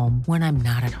taste of home when I'm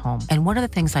not at home. And one of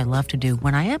the things I love to do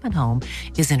when I am at home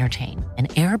is entertain. And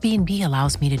Airbnb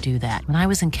allows me to do that. When I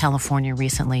was in California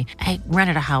recently, I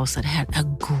rented a house that had a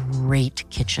great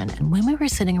kitchen. And when we were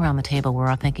sitting around the table, we were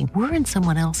all thinking, we're in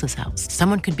someone else's house.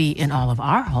 Someone could be in all of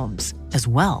our homes as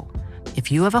well.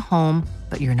 If you have a home,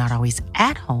 but you're not always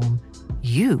at home,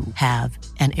 you have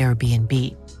an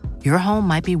Airbnb. Your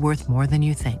home might be worth more than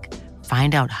you think.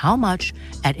 Find out how much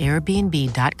at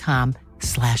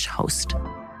airbnb.com/host.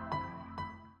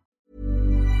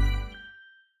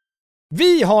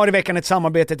 Vi har i veckan ett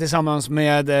samarbete tillsammans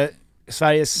med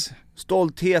Sveriges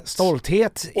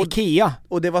stolthet IKEA.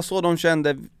 Och det var så de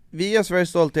kände. Vi är Sveriges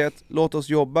stolthet, låt oss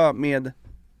jobba med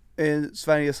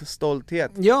Sveriges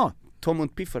stolthet. Ja. Tom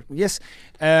und Piffer. Yes.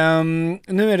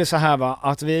 Nu är det så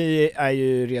här att vi är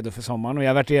ju redo för sommaren och jag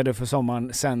har varit redo för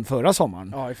sommaren sedan förra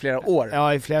sommaren. Ja, i flera år.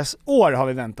 Ja, i flera år har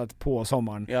vi väntat på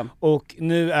sommaren. Ja. Och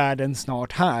nu är den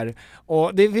snart här.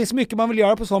 Och det finns mycket man vill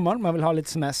göra på sommaren. Man vill ha lite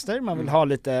semester, man vill ha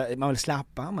lite, man vill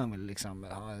slappa, man vill liksom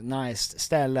ha ett nice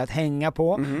ställe att hänga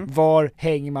på. Var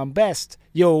hänger man bäst?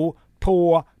 Jo,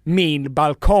 på min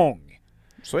balkong.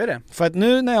 Så är det. För att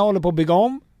nu när jag håller på att bygga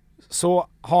om så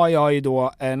har jag ju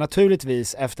då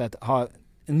naturligtvis efter att ha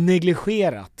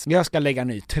negligerat. Jag ska lägga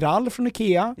ny trall från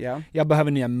IKEA. Yeah. Jag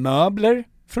behöver nya möbler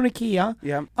från IKEA.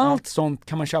 Yeah. Allt sånt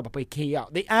kan man köpa på IKEA.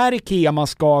 Det är IKEA man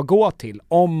ska gå till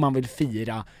om man vill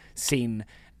fira sin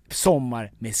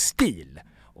sommar med stil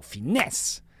och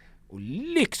finess. Och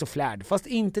lyx och flärd, fast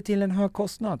inte till en hög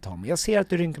kostnad, Tom. Jag ser att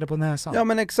du rynkade på näsan. Ja,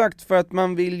 men exakt, för att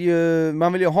man vill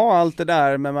ju ha allt det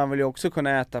där, men man vill ju också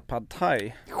kunna äta pad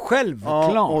thai.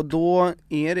 Självklart. Ja, och då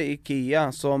är det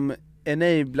IKEA som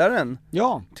enablaren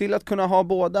till att kunna ha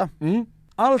båda.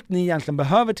 Allt ni egentligen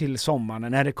behöver till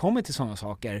sommaren när det kommer till sådana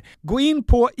saker. Gå in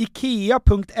på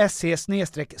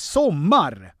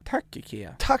ikea.se/sommar. Tack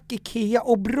IKEA. Tack IKEA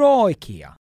och bra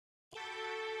IKEA.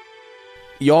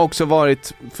 Jag har också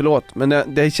varit, förlåt, men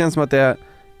det känns som att det har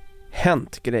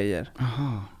hänt grejer.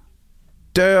 Aha.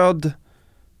 Död,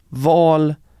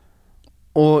 val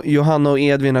och Johanna och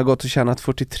Edvin har gått och tjänat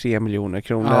 43 miljoner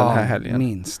kronor den här helgen.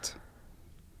 Minst.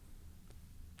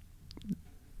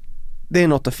 Det är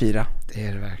något att fira. Det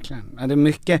är det verkligen. Ja, det är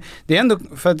mycket. Det är ändå,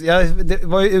 för att det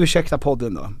var ju Ursäkta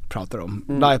podden då, pratar om.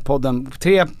 Livepodden.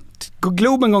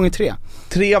 Globen gånger 3.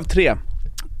 3 av 3.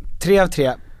 3 av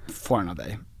 3 får den av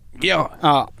dig. Ja.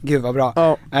 Ja, gud vad bra.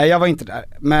 Ja. Jag var inte där,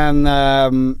 men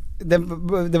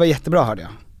det var jättebra, hörde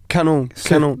jag. Kanon.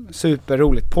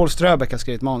 Superroligt. Paul Ströbeck har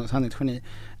skrivit manus, han är ett geni.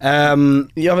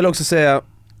 Jag vill också säga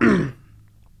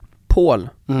Paul.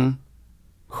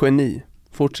 Geni.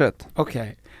 Fortsätt.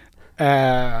 Okej.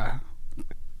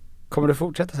 Kommer du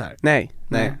fortsätta så här? Nej.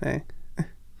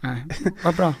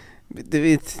 Vad bra.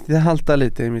 Det haltar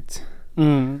lite i mitt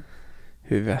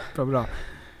huvud. Bra.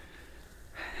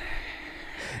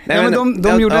 Nej, men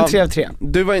de gjorde en 3 av 3.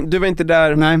 Du var inte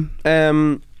där. Nej.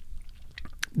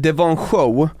 Det var en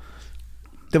show.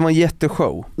 Det var en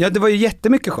jätteshow. Ja, det var ju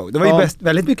jättemycket show. Det var ju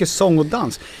väldigt mycket sång och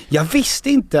dans. Jag visste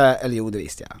inte, eller jo, det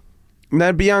visste jag.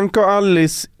 När Bianca och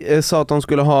Alice sa att de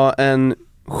skulle ha en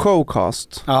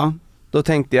showcast, då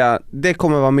tänkte jag, det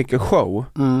kommer vara mycket show.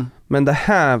 Men det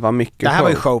här var mycket show. Det här var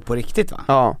ju show på riktigt, va?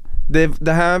 Ja.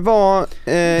 Det här var...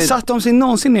 Satt de sig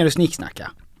någonsin ner och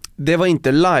snicksnacka? Det var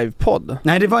inte livepodd.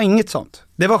 Nej, det var inget sånt.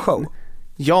 Det var show.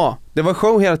 Ja, det var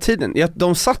show hela tiden.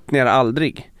 De satt ner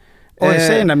aldrig.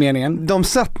 Säg den där meningen. De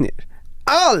satt ner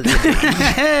aldrig.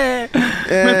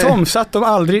 Men Tom, satt de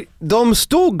aldrig? De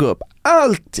stod upp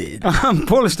alltid.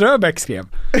 Paul Ströbeck skrev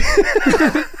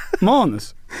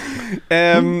manus.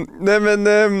 Nej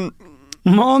men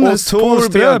manus Paul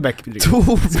Ströbeck.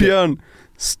 Torbjörn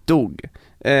stod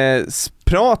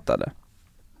pratade.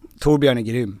 Torbjörn är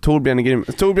grym.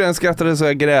 Torbjörn skrattade så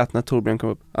jag grät när Torbjörn kom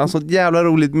upp. Alltså ett jävla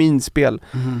roligt minspel.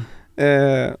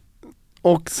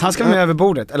 Och han ska med över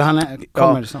bordet, eller han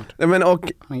kommer snart. Men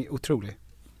och han är otrolig.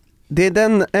 Det är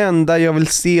den enda jag vill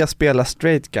se spela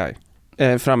straight guy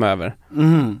framöver.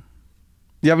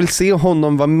 Jag vill se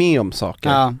honom vara med om saker.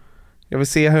 Ja. Jag vill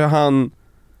se hur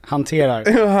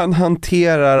han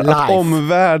hanterar att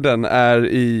omvärlden är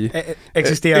i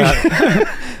existerar.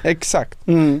 Exakt.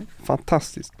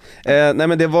 Fantastiskt. Nej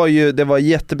men det var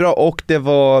jättebra och det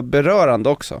var berörande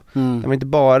också. Det var inte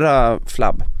bara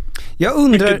flabb. Jag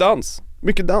undrar,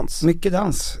 mycket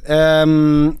dans.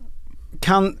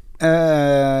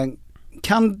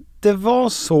 Kan det vara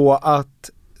så att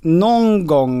någon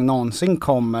gång någonsin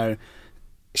kommer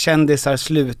kändisar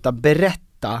sluta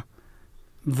berätta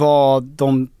vad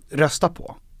de röstar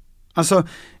på? Alltså,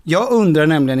 jag undrar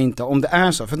nämligen inte om det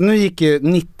är så. För nu gick ju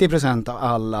 90% av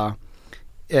alla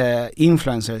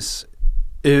influencers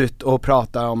ut och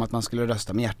pratade om att man skulle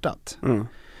rösta med hjärtat.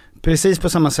 Precis på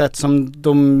samma sätt som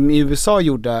de i USA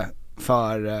gjorde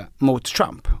mot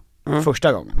Trump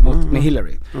första gången, med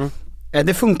Hillary.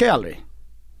 Det funkar ju aldrig.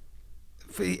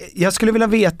 Jag skulle vilja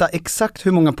veta exakt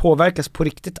hur många påverkas på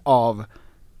riktigt av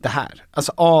det här.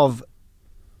 Alltså av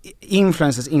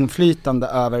influencers inflytande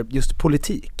över just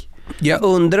politik. Jag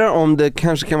undrar om det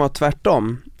kanske kan vara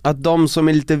tvärtom. Att de som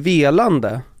är lite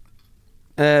velande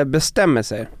bestämmer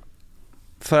sig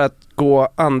för att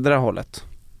gå andra hållet.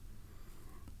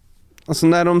 Alltså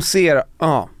när de ser,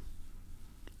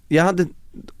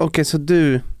 så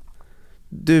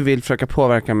du vill försöka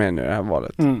påverka mig nu i det här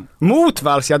valet. Mot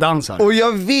vals jag dansar. Och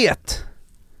jag vet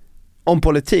om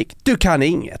politik, du kan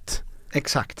inget.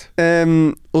 Exakt.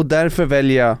 Och därför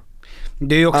väljer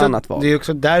det är också, annat val. Det är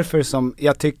också därför som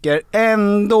jag tycker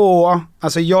ändå,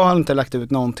 alltså jag har inte lagt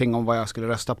ut någonting om vad jag skulle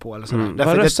rösta på eller sådär.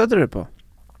 Vad röstade du på?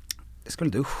 Det skulle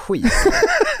du skita.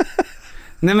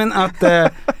 Nej men att men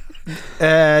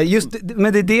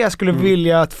det är det jag skulle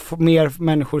vilja att mer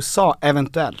människor sa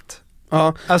eventuellt.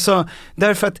 Ja. Alltså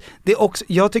därför att det också,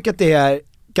 jag tycker att det är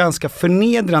ganska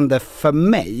förnedrande för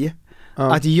mig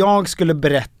att jag skulle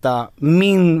berätta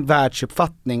min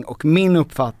världsuppfattning och min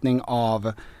uppfattning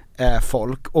av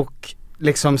folk och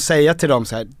liksom säga till dem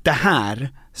så här: det här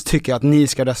tycker jag att ni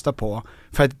ska rösta på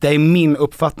för att det är min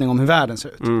uppfattning om hur världen ser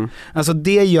ut. Alltså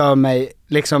det gör mig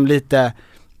liksom lite,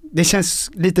 det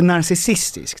känns lite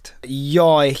narcissistiskt.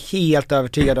 Jag är helt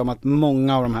övertygad om att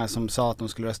många av de här som sa att de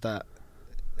skulle rösta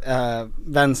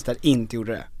vänster inte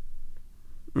gjorde det.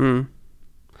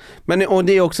 Men och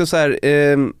det är också så här,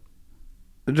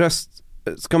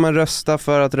 ska man rösta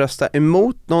för att rösta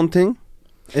emot någonting?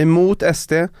 Emot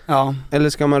SD? Ja. Eller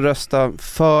ska man rösta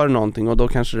för någonting och då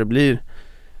kanske det blir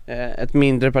ett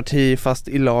mindre parti fast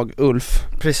i lag Ulf?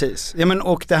 Precis. Ja men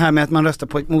och det här med att man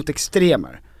röstar mot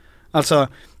extremer. Alltså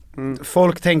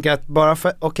folk tänker att bara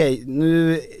för,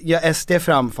 nu gör SD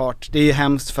framfart, det är ju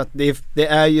hemskt för att det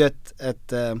är ju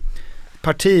ett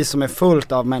parti som är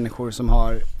fullt av människor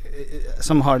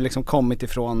som har liksom kommit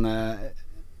ifrån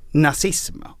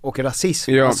nazism och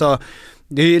rasism. Ja. Alltså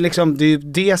det är ju liksom, det är ju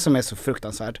det som är så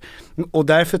fruktansvärt. Och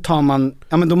därför tar man,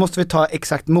 men då måste vi ta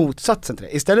exakt motsatsen till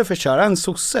det. Istället för att köra en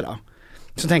sosse då,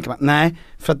 så tänker man, nej,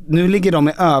 för att nu ligger de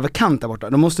i överkant där borta.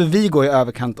 Då måste vi gå i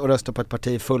överkant och rösta på ett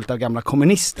parti fullt av gamla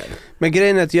kommunister. Men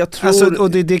grejen är att jag tror... Alltså,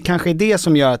 och det kanske är det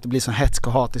som gör att det blir så hetsk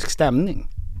och hatisk stämning.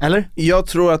 Eller? Jag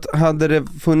tror att hade det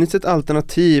funnits ett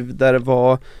alternativ där det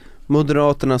var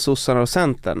Moderaterna, Sossarna och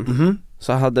Centern,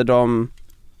 så hade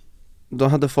då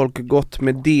hade folk gått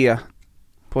med det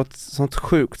på ett sånt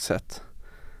sjukt sätt.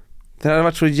 Det hade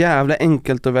varit så jävla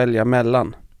enkelt att välja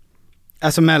mellan.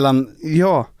 Alltså mellan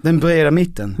den breda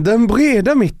mitten. Den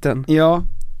breda mitten. Ja.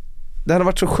 Det hade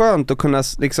varit så skönt att kunna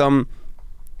liksom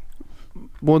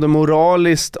både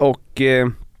moraliskt och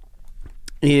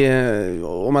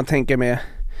om man tänker med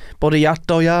både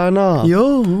hjärta och hjärna.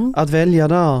 Jo. Att välja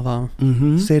där, va?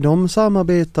 Se dem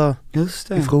samarbeta. Just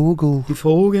det. I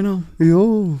frågorna.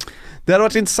 Jo. Det hade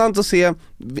varit intressant att se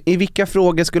i vilka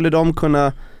frågor skulle de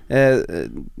kunna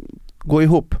gå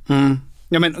ihop.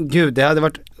 Ja men gud, det hade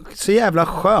varit så jävla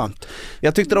skönt.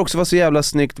 Jag tyckte det också var så jävla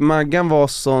snyggt. Maggan var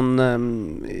sån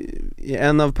i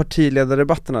en av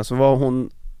partiledardebatterna så var hon,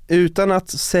 utan att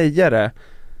säga det,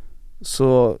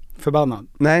 så förbannad.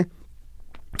 Nej.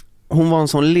 Hon var en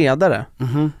sån ledare.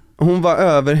 Hon var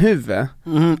överhuvud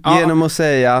genom att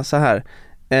säga så här: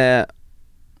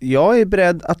 jag är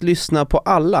beredd att lyssna på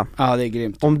alla. Ja, det är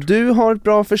grymt. Om du har ett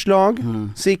bra förslag,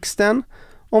 Sixten,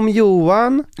 om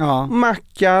Johan,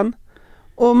 Mackan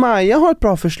och Maja har ett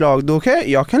bra förslag, då kan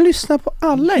jag kan lyssna på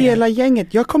alla. Hela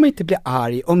gänget. Jag kommer inte bli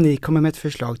arg om ni kommer med ett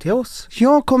förslag till oss.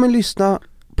 Jag kommer lyssna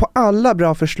på alla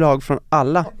bra förslag från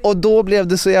alla. Och då blev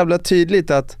det så jävla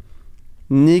tydligt att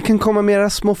ni kan komma med era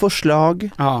små förslag,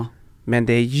 men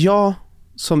det är jag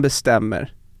som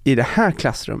bestämmer i det här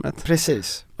klassrummet.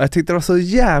 Precis. Och jag tyckte det var så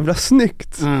jävla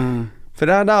snyggt. För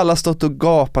där hade alla stått och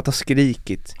gapat och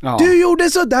skrikit. Du gjorde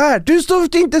så där, du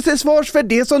stod inte till svars för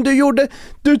det som du gjorde.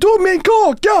 Du tog min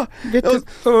kaka. Vet du,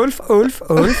 Ulf.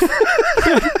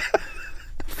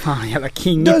 Fan, jävla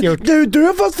kinget gjort. Du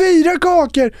har fått 4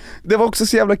 kakor. Det var också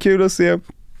så jävla kul att se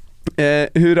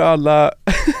hur alla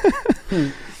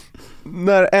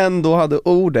när en då hade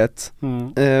ordet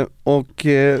och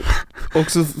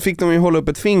så fick de ju hålla upp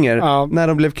ett finger när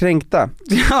de blev kränkta.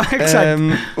 Ja, exakt.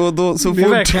 Och då så det är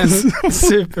verkligen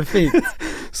superfint.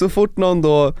 Så fort någon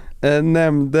då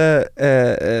nämnde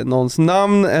någons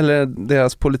namn eller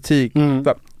deras politik,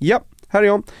 bara, ja, här är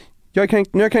jag. Jag är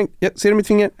kränkt, nu är jag kränkt. Ser du mitt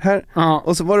finger? Här.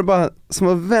 Och så var det bara som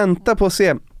att vänta på att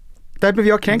se. Där blev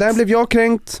jag kränkt. Där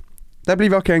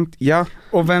blev jag kränkt, ja.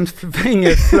 Och vems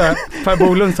finger Per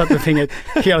Bolund satt med fingret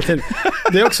hela tiden.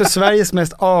 Det är också Sveriges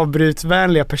mest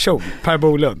avbrytvänliga person, Per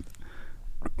Bolund.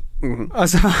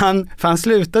 Alltså han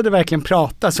slutade verkligen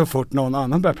prata så fort någon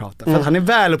annan började prata. För att han är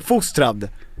väluppfostrad,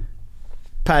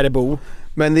 Per Bo.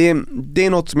 Men det är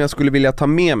något som jag skulle vilja ta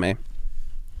med mig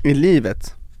i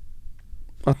livet.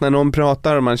 Att när någon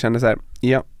pratar och man känner så här,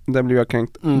 ja, där blev jag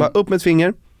kränkt. Bara upp med ett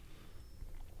finger.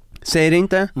 Säg det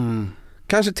inte.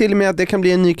 Kanske till och med att det kan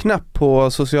bli en ny knapp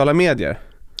på sociala medier.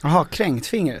 Jaha, kränkt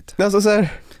fingret. Alltså så här,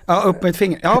 ja, upp med ett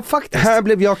finger. Ja, faktiskt. Här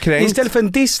blev jag kränkt. Istället för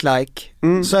en dislike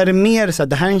så är det mer så här,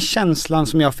 det här är en känslan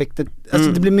som jag fick.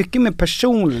 Alltså det blir mycket mer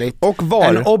personligt och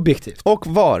än objektivt. Och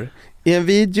var? I en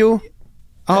video?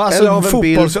 Ja, alltså eller av en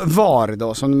bild. Var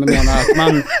då, som du menar att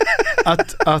man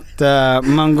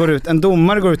man går ut, en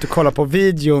domare går ut och kollar på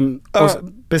videon och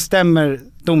bestämmer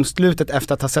domslutet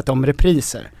efter att ha sett om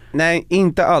repriser. Nej,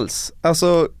 inte alls.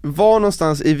 Alltså, var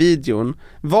någonstans i videon,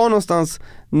 var någonstans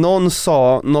någon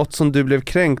sa något som du blev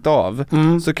kränkt av,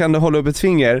 så kan du hålla upp ett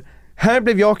finger. Här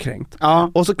blev jag kränkt.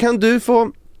 Och så kan du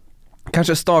få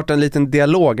kanske starta en liten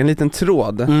dialog, en liten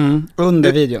tråd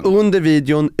under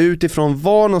videon utifrån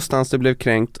var någonstans du blev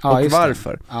kränkt och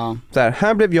varför. Så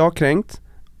här blev jag kränkt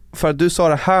för att du sa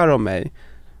det här om mig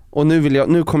och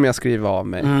nu kommer jag skriva av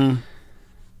mig.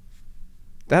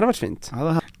 Det hade varit fint.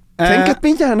 Tänk att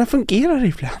min hjärna fungerar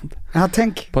ibland.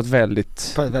 På ett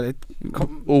väldigt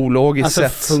ologiskt sätt.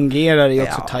 Alltså fungerar det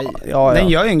också ta i. Den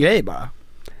gör ju en grej bara.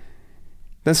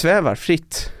 Den svävar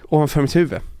fritt ovanför mitt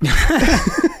huvud.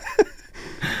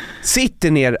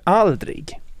 Sitter ner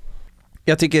aldrig.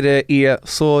 Jag tycker det är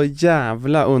så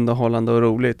jävla underhållande och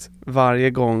roligt varje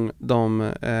gång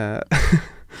de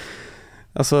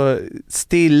alltså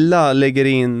stilla lägger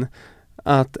in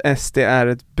att SD är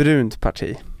ett brunt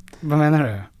parti. Vad menar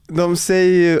du? De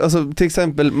säger ju, alltså till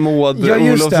exempel Maud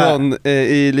Olofsson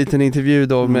i liten intervju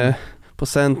då med på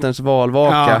Centerns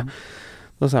valvaka.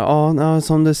 Då säger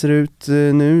som det ser ut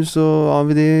nu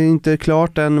så det är inte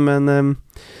klart än, men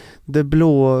det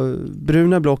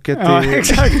bruna blocket är...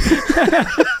 exakt.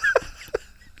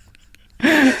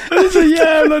 Det är så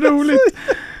jävla roligt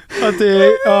att det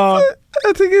är,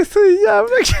 jag tycker det är så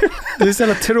jävla kul. Det är så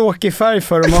jävla tråkig färg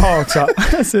för dem att ha också.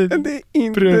 Alltså, det är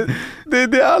inte det är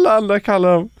det alla andra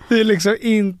kallar dem. Det är liksom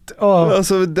inte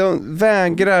alltså de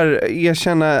vägrar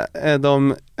erkänna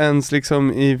dem ens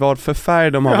liksom i vad för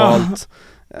färg de har valt.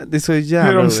 Det är så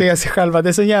jävla hur de ser sig själva. Det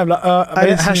är så jävla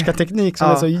härskarteknik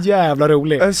som är så jävla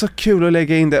rolig. Det är så kul att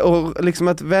lägga in det. Och liksom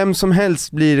att vem som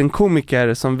helst blir en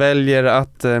komiker som väljer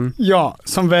att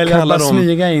som väljer att bara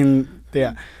smyga in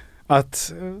det.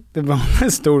 Att det var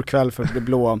en stor kväll för det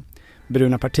blå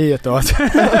bruna partiet då.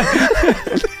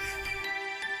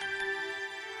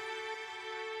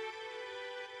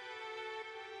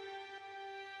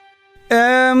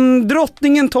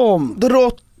 Drottningen Tom.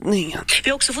 Drottningen. Vi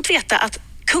har också fått veta att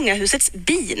kungahusets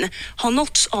bin har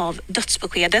nåtts av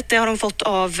dödsbeskedet. Det har de fått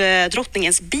av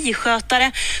drottningens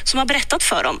biskötare som har berättat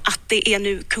för dem att det är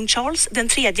nu kung Charles den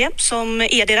tredje som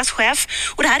är deras chef.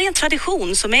 Och det här är en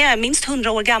tradition som är minst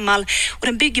 100 år gammal och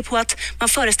den bygger på att man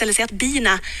föreställer sig att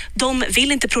bina, de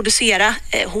vill inte producera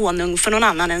honung för någon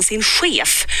annan än sin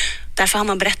chef. Därför har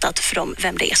man berättat för dem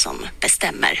vem det är som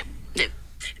bestämmer nu.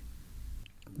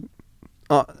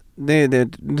 Ja, det är det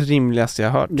rimligaste jag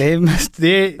har hört.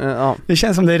 Det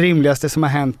känns som det rimligaste som har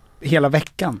hänt hela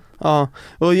veckan. Ja,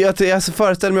 och jag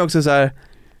föreställer mig också så här.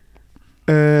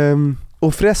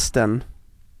 Och förresten,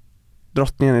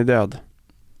 drottningen är död.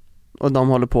 Och de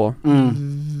håller på.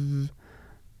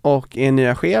 Och är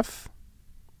nya chef.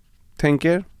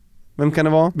 Tänker, vem kan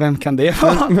det vara? Vem kan det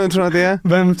vara? Vem tror att det är?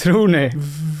 Vem tror ni?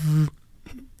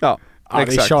 Ja,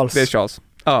 exakt. Det är Charles. Det är Charles.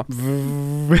 Ja.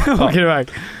 Åker iväg.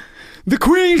 The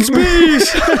Queen's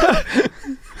Speech!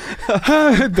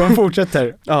 De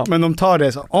fortsätter. Ja. Men de tar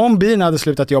det så. Om bin hade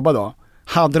slutat jobba då,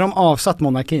 hade de avsatt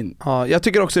monarkin. Ja, jag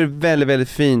tycker också det är väldigt, väldigt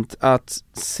fint att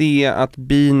se att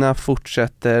bina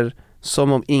fortsätter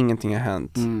som om ingenting har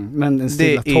hänt. Men en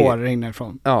stilla tår rinner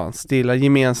ifrån. Ja, stilla,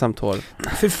 gemensamt tår.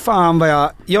 För fan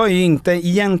vad jag är ju inte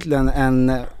egentligen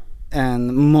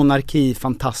en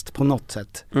monarkifantast på något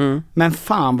sätt. Men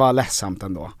fan vad ledsamt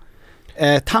ändå.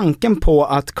 Tanken på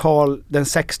att Karl den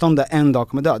 16 en dag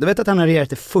kommer dö. Du vet att han har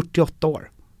regerat i 48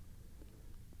 år.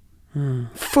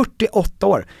 48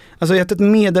 år. Alltså jag vet att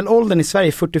medelåldern i Sverige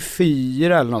är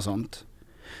 44 eller något sånt.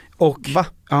 Och va?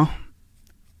 Ja.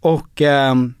 Och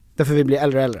därför vi blir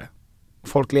äldre och äldre.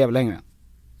 Folk lever längre.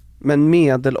 Men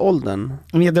medelåldern?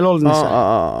 Medelåldern i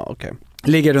Sverige. Okej.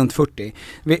 Ligger runt 40.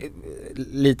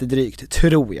 Lite drygt,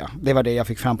 tror jag. Det var det jag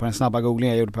fick fram på den snabba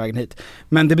googlingen jag gjorde på vägen hit.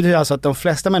 Men det betyder alltså att de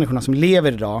flesta människorna som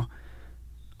lever idag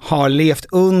har levt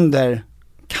under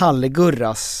Kalle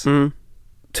Gurras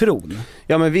tron.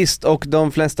 Ja men visst, och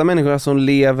de flesta människor som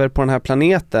lever på den här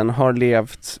planeten har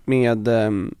levt med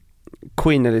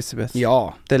Queen Elizabeth.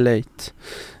 Ja. The late.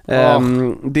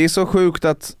 Det är så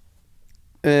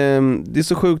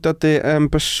sjukt att det är en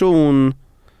person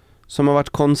som har varit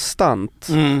konstant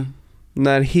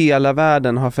när hela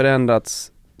världen har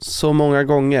förändrats så många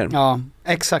gånger. Ja,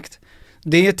 exakt.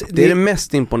 Det är det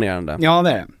mest imponerande. Ja,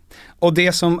 det är det. Och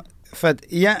det som, för att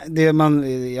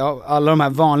alla de här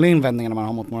vanliga invändningarna man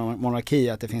har mot monarki,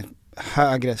 att det finns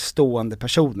högre stående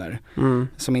personer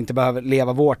som inte behöver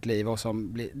leva vårt liv och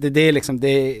som det är liksom det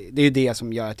är ju det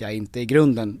som gör att jag inte i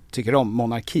grunden tycker om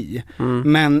monarki.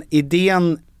 Men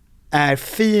idén är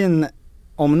fin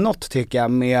om något, tycker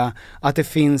jag, med att det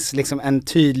finns liksom en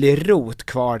tydlig rot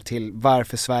kvar till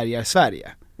varför Sverige är Sverige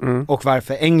och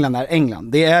varför England är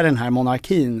England. Det är den här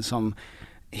monarkin som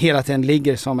hela tiden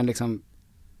ligger som en liksom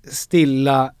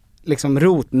stilla liksom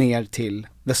rot ner till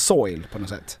the soil på något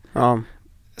sätt. Ja.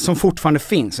 Som fortfarande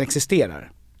finns och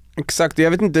existerar. Exakt,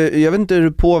 jag vet inte hur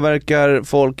det påverkar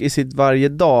folk i sitt varje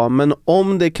dag, men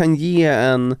om det kan ge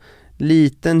en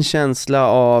liten känsla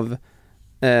av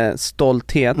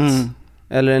stolthet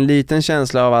eller en liten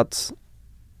känsla av att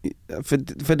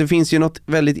för det finns ju något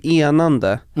väldigt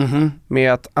enande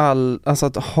med att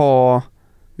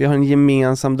vi har en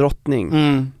gemensam drottning.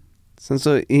 Sen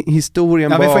så historien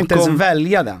bakom, vi får inte ens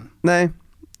välja den. Nej.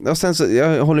 Och sen så,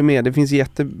 jag håller med, det finns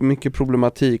jättemycket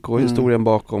problematik och historien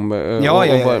bakom.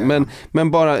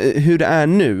 Men bara hur det är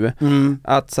nu,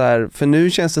 att så här, för nu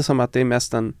känns det som att det är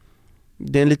mest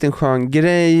det är en liten skön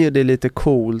grej och det är lite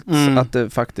coolt att det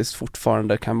faktiskt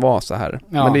fortfarande kan vara så här.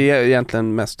 Ja. Men det är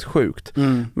egentligen mest sjukt.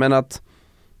 Men att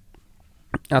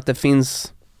det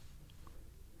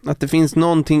finns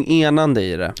någonting enande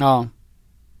i det. Ja.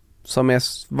 Som är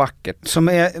vackert.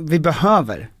 Som vi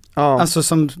behöver. Ja. Alltså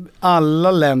som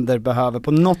alla länder behöver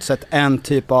på något sätt en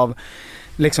typ av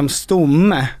liksom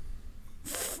stomme.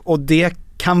 Och det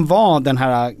kan vara den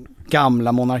här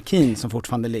gamla monarkin som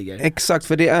fortfarande ligger. Exakt,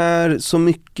 för det är så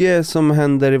mycket som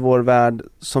händer i vår värld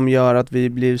som gör att vi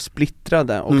blir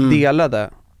splittrade och delade.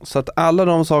 Så att alla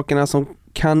de sakerna som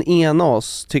kan ena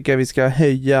oss tycker jag vi ska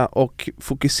höja och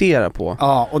fokusera på.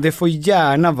 Ja, och det får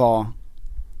gärna vara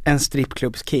en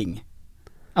strippklubbsking.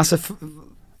 Alltså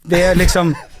det är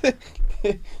liksom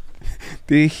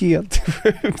det är helt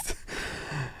sjukt.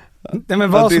 Nej,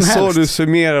 men vad det är så helst. Du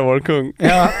summerar vår kung.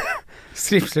 Ja,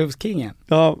 strippklubbskingen.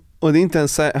 Ja, och det är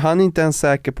inte han är inte ens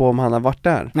säker på om han har varit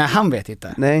där. Nej, han vet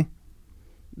inte. Nej.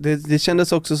 Det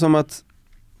kändes också som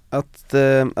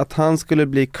att han skulle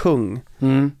bli kung.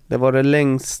 Det var det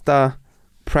längsta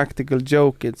practical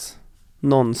jokes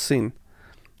någonsin.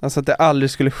 Alltså att det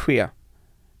aldrig skulle ske.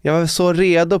 Jag var så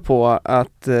redo på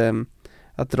att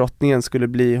drottningen skulle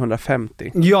bli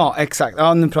 150. Ja, exakt.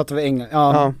 Ja, nu pratar vi England.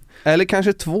 Ja. Eller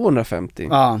kanske 250.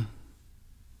 Ja.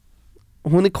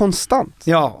 Hon är konstant.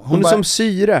 Ja, hon är som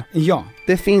syre. Ja.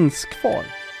 Det finns kvar.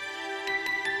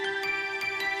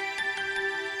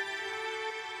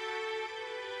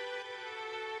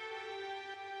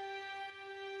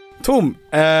 Tom,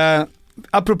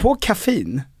 apropå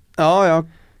kaffein. Ja.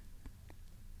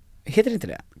 Heter det inte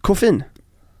det? Koffein.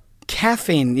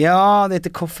 Kaffein, ja det heter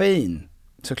koffein.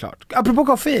 Såklart. Apropå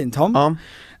koffein, Tom.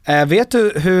 Ja. Vet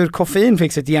du hur koffein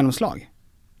fick sitt genomslag?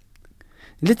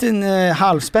 En liten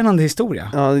halvspännande historia.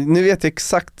 Ja, nu vet jag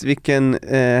exakt vilken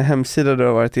hemsida du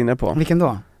har varit inne på. Vilken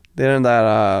då? Det är den där,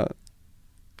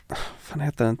 vad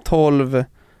heter den? 12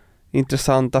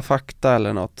 intressanta fakta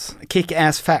eller något.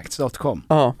 Kickassfacts.com.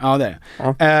 Ja. Ja, det är det.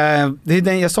 Ja. Det är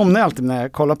den, jag somnar alltid när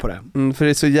jag kollar på det. För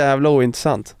det är så jävla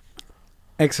ointressant.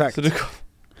 Exakt. Så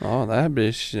ja, det här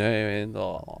blir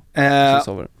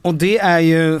och det är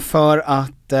ju för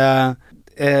att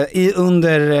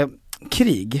under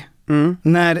krig,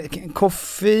 när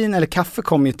koffein eller kaffe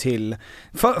kom ju till,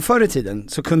 förr i tiden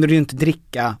så kunde du ju inte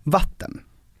dricka vatten.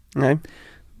 Nej.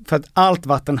 För att allt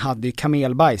vatten hade ju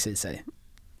kamelbajs i sig.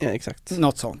 Ja, exakt.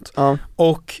 Något sånt. Ja.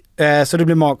 Och så du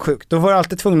blev magsjuk. Då var du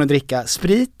alltid tvungen att dricka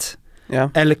sprit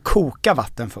eller koka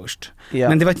vatten först. Ja.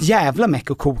 Men det var ett jävla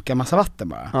meck att koka massa vatten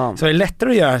bara. Ja. Så det är lättare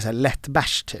att göra så här lätt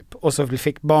bärs typ. Och så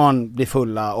fick barn bli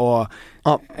fulla och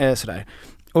sådär.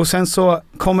 Och sen så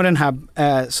kommer den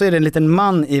här, så är det en liten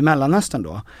man i Mellanöstern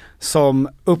då som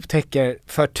upptäcker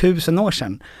för 1000 år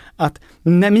sedan att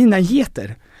när mina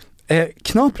geter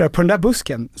knaprar på den där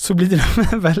busken så blir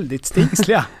de väldigt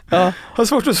stingsliga. Ja. Har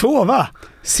svårt att sova.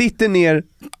 Sitter ner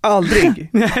aldrig.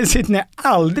 Nej, sitter ner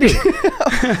aldrig.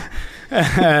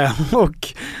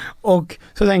 och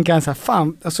så tänker han så här,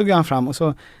 fan, och så går han fram och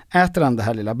så äter han det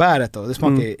här lilla bäret då. Det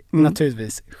smakar ju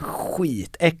naturligtvis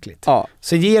skitäckligt. Ja.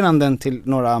 Så ger han den till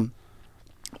några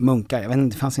munkar. Jag vet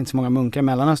inte, det fanns inte så många munkar i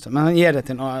Mellanöstern, men han ger det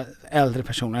till några äldre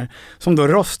personer som då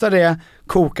rostar det,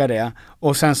 kokar det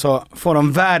och sen så får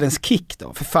de världens kick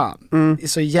då, för fan. Det är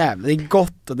så jävla, det är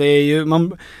gott och det är ju,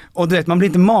 och du vet, man blir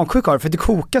inte magsjuk av det för det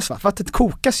kokas, va? Vattnet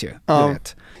kokas ju, du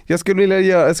vet. Jag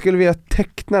skulle vilja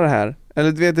teckna det här.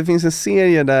 Eller du vet, det finns en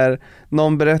serie där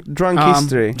någon berättar Drunk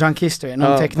History,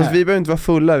 någon tecknar. Fast vi behöver inte vara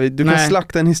fulla, du kan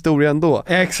slakta en historia ändå.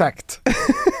 Exakt.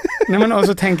 Nej, men och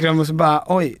så tänker de och så bara,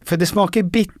 oj, för det smakar ju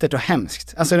bittert och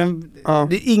hemskt. Alltså det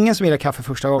är ingen som gillar kaffe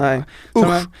första gången.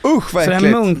 Usch vad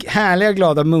äckligt. Så det härliga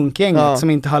glada munkgänget som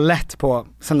inte har lätt på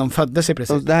sen de föddes i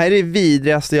precis. Och det här är det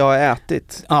vidrigaste jag har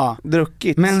ätit.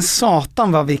 Druckit. Men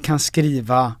satan vad vi kan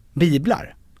skriva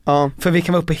biblar. För vi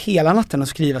kan vara uppe hela natten och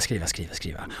skriva.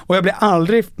 Och jag blir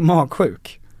aldrig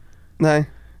magsjuk. Nej.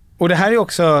 Och det här är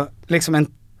också liksom en...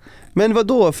 Men vad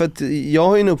då? För att jag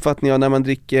har ju en uppfattning av när man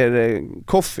dricker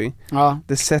kaffe,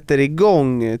 det sätter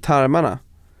igång tarmarna.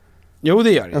 Jo,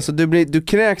 det gör det. Alltså du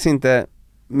kräks inte,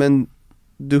 men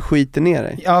du skiter ner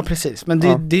dig. Ja, precis. Men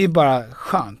det är ju bara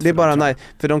skönt. Det är bara nej.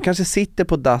 För de kanske sitter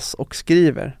på dass och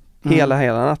skriver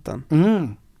hela natten.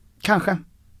 Kanske.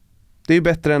 Det är ju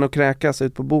bättre än att kräkas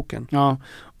ut på boken. Ja,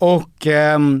 och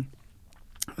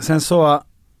sen så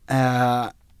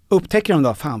upptäcker de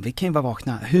då, fan vi kan ju vara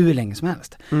vakna hur länge som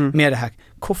helst med det här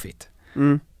koffit.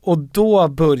 Och då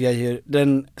börjar ju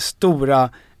den stora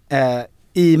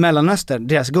i Mellanöstern,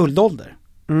 deras guldålder.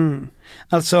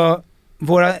 Alltså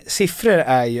våra siffror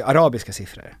är ju arabiska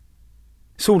siffror.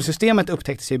 Solsystemet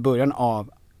upptäcktes ju i början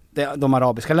av de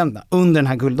arabiska länderna under den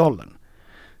här guldåldern.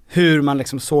 Hur man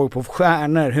liksom såg på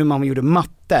stjärnor, hur man gjorde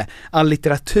matte, all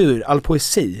litteratur, all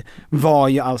poesi var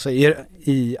ju alltså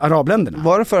i arabländerna.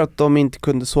 Var det för att de inte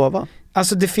kunde sova?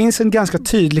 Alltså det finns en ganska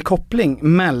tydlig koppling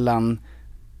mellan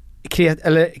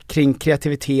kring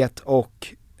kreativitet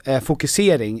och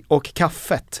fokusering och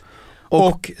kaffet.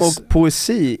 Och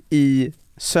poesi i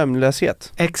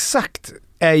sömnlöshet. Exakt,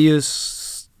 är ju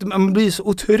man blir så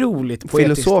otroligt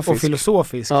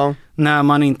filosofisk när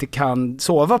man inte kan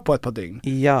sova på ett par dygn.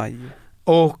 Jaj.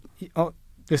 Och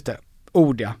just det,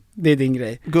 ord det är din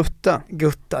grej. Gutta,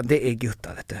 det är gutta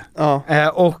vet du.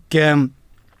 Ja. Och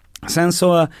sen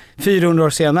så 400 år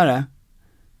senare,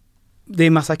 det är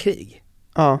massa krig.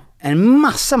 Ja. En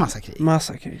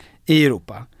massa krig i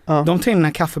Europa. Ja. De tar in den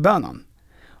här kaffebönan.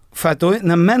 För att då,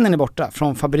 när männen är borta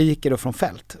från fabriker och från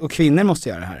fält och kvinnor måste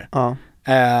göra det här. Ja.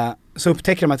 Så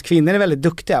upptäcker de att kvinnor är väldigt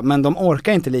duktiga, men de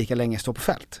orkar inte lika länge stå på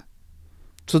fält.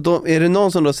 Så då är det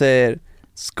någon som då säger,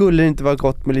 skulle det inte vara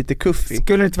gott med lite kuffi?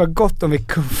 Skulle det inte vara gott om vi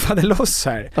kuffade loss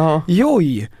här? Ja.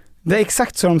 Joj, Det är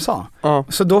exakt så de sa.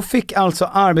 Så då fick alltså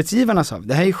arbetsgivarna sa,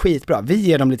 det här är skitbra, vi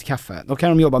ger dem lite kaffe, då kan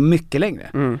de jobba mycket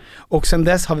längre. Och sen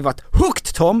dess har vi varit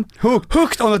hooked, Tom,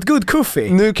 hooked on a good coffee.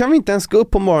 Nu kan vi inte ens gå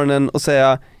upp på morgonen och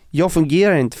säga, jag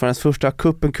fungerar inte förrän första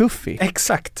kuppen kaffe.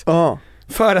 Exakt.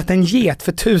 För att en get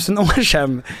för 1000 år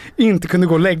sedan inte kunde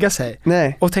gå och lägga sig.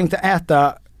 Nej. Och tänkte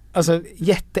äta alltså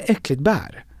jätteäckligt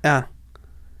bär. Ja.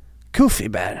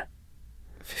 Kuffibär.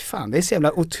 Fy fan, det är så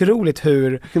jävla otroligt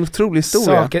hur otrolig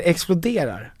saker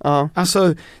exploderar. Ja.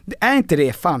 Alltså, är inte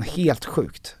det fan helt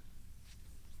sjukt?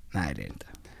 Nej, det är inte.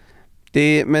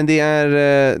 Men det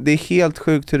är helt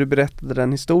sjukt hur du berättade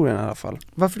den historien i alla fall.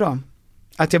 Varför då?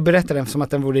 Att jag berättade den som att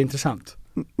den vore intressant?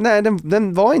 Nej,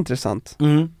 den var intressant.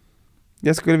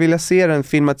 Jag skulle vilja se den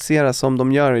filmatiseras som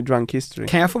de gör i Drunk History.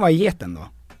 Kan jag få vara geten då?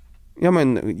 Ja,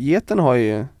 men geten har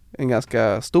ju en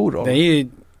ganska stor roll. Det är ju...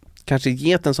 Kanske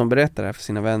geten som berättar det här för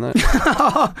sina vänner.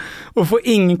 Och får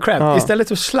ingen cred. Istället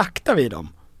så slaktar vi dem.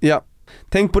 Ja.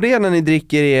 Tänk på det när ni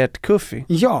dricker ert kaffe.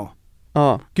 Ja.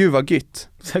 Ja, gud vad gött.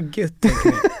 Så gött,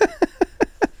 tänker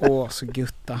jag. Så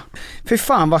gutta. För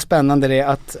fan vad spännande det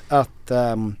är att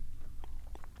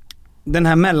den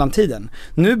här mellantiden.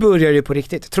 Nu börjar det på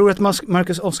riktigt. Tror du att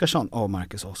Marcus Oskarsson...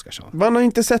 Marcus Oskarsson. Man har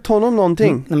inte sett honom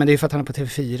någonting. Nej, men det är för att han är på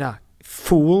TV4.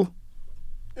 Fool.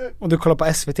 Och du kollar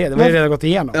på SVT, det var ju redan gått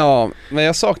igenom. Ja, men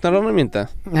jag saknade honom inte.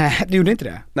 Nej, du gjorde inte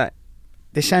det? Nej.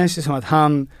 Det känns ju som att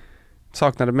han...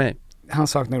 Saknade mig. Han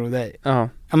saknade dig. Ja.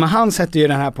 Ja, men han sätter ju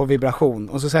den här på vibration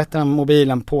och så sätter han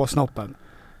mobilen på snoppen.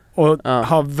 Och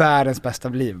har världens bästa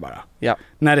liv bara. Ja.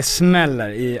 När det smäller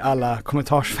i alla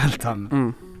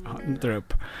kommentarsfälten. Drar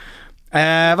upp.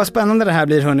 Vad spännande det här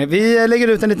blir, hörni. Vi lägger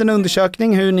ut en liten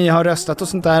undersökning hur ni har röstat och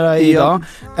sånt där idag.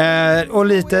 Och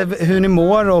lite hur ni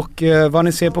mår och vad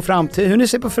ni ser på framtiden. Hur ni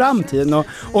ser på framtiden och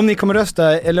om ni kommer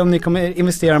rösta eller om ni kommer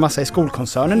investera massa i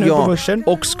skolkoncernen nu på börsen.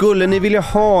 Och skulle ni vilja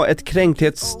ha ett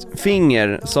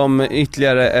kränkthetsfinger som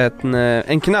ytterligare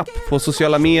en knapp på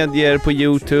sociala medier, på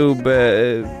YouTube,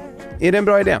 är det en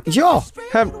bra idé? Ja!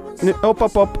 Här, nu,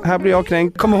 hopp, här blir jag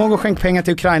kränkt. Kom ihåg att skänka pengar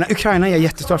till Ukraina. Ukraina är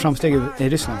jättestora framsteg i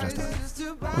Ryssland förresten.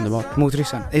 Underbart. Mot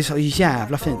Ryssland. Det är så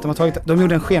jävla fint. De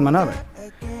gjorde en skenmanöver.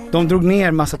 De drog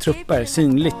ner massa trupper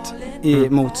synligt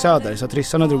mot söder så att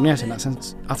ryssarna drog ner sina, sen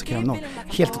attackerade de norr.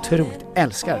 Helt otroligt.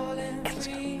 Älskar.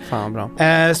 Fan bra.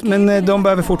 Men de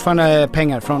behöver fortfarande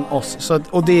pengar från oss så att,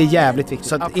 och det är jävligt viktigt.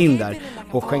 Så att in där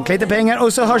och skänk lite pengar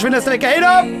och så hörs vi nästa vecka. Hej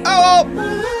då!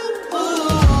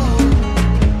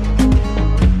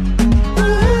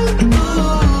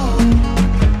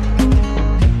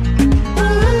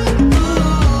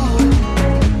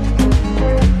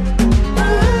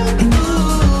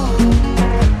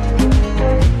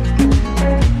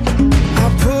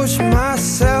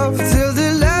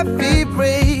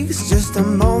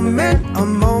 A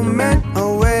moment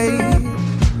away.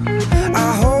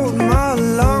 I hold my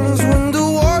lungs when the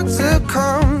water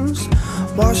comes,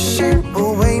 washing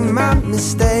away my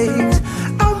mistakes.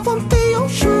 I want the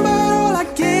ocean, but all I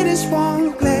get is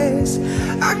one glass.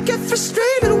 I get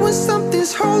frustrated when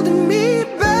something's holding me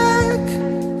back.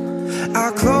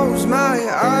 I close my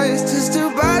eyes just to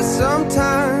buy some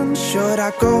time. Should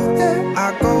I go there?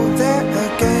 I go there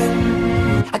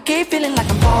again. I keep feeling like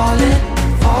I'm falling,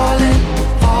 falling,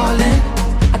 falling.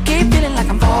 I keep feeling like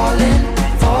I'm falling,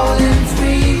 falling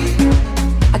free.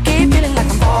 I keep feeling like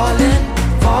I'm falling,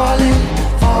 falling,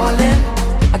 falling.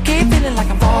 I keep feeling like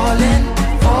I'm falling,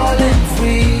 falling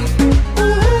free.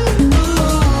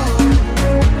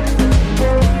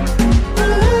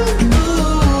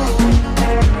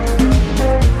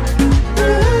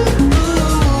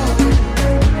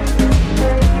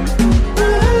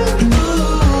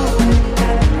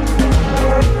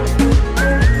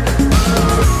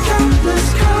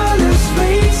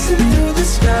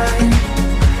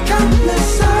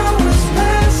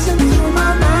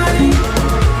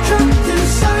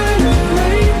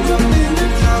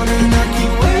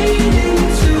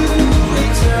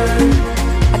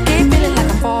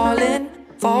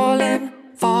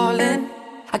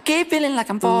 Feeling like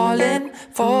I'm falling,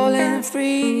 falling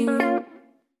free.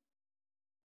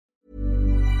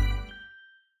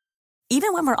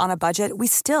 Even when we're on a budget, we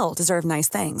still deserve nice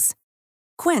things.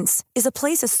 Quince is a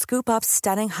place to scoop up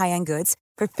stunning high-end goods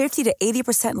for 50 to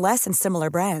 80% less than similar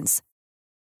brands.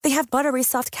 They have buttery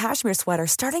soft cashmere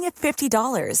sweaters starting at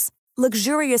 $50,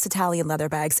 luxurious Italian leather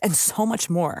bags, and so much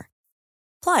more.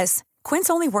 Plus, Quince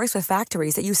only works with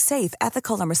factories that use safe,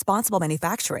 ethical, and responsible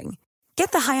manufacturing.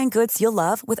 Get the high-end goods you'll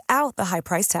love without the high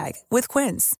price tag with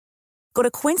Quince. Go to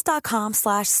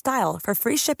quince.com/style for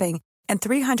free shipping and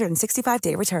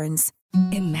 365-day returns.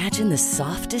 Imagine the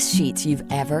softest sheets you've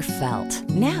ever felt.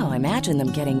 Now imagine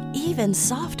them getting even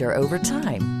softer over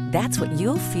time. That's what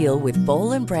you'll feel with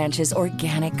Boll & Branch's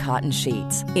organic cotton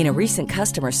sheets. In a recent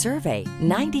customer survey,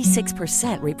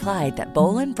 96% replied that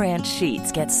Boll & Branch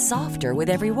sheets get softer with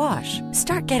every wash.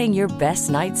 Start getting your best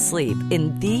night's sleep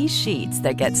in these sheets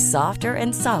that get softer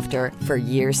and softer for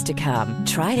years to come.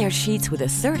 Try their sheets with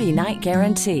a 30-night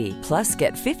guarantee. Plus,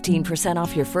 get 15%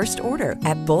 off your first order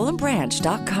at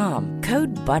bollandbranch.com.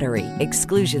 Code BUTTERY.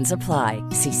 Exclusions apply.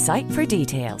 See site for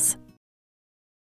details.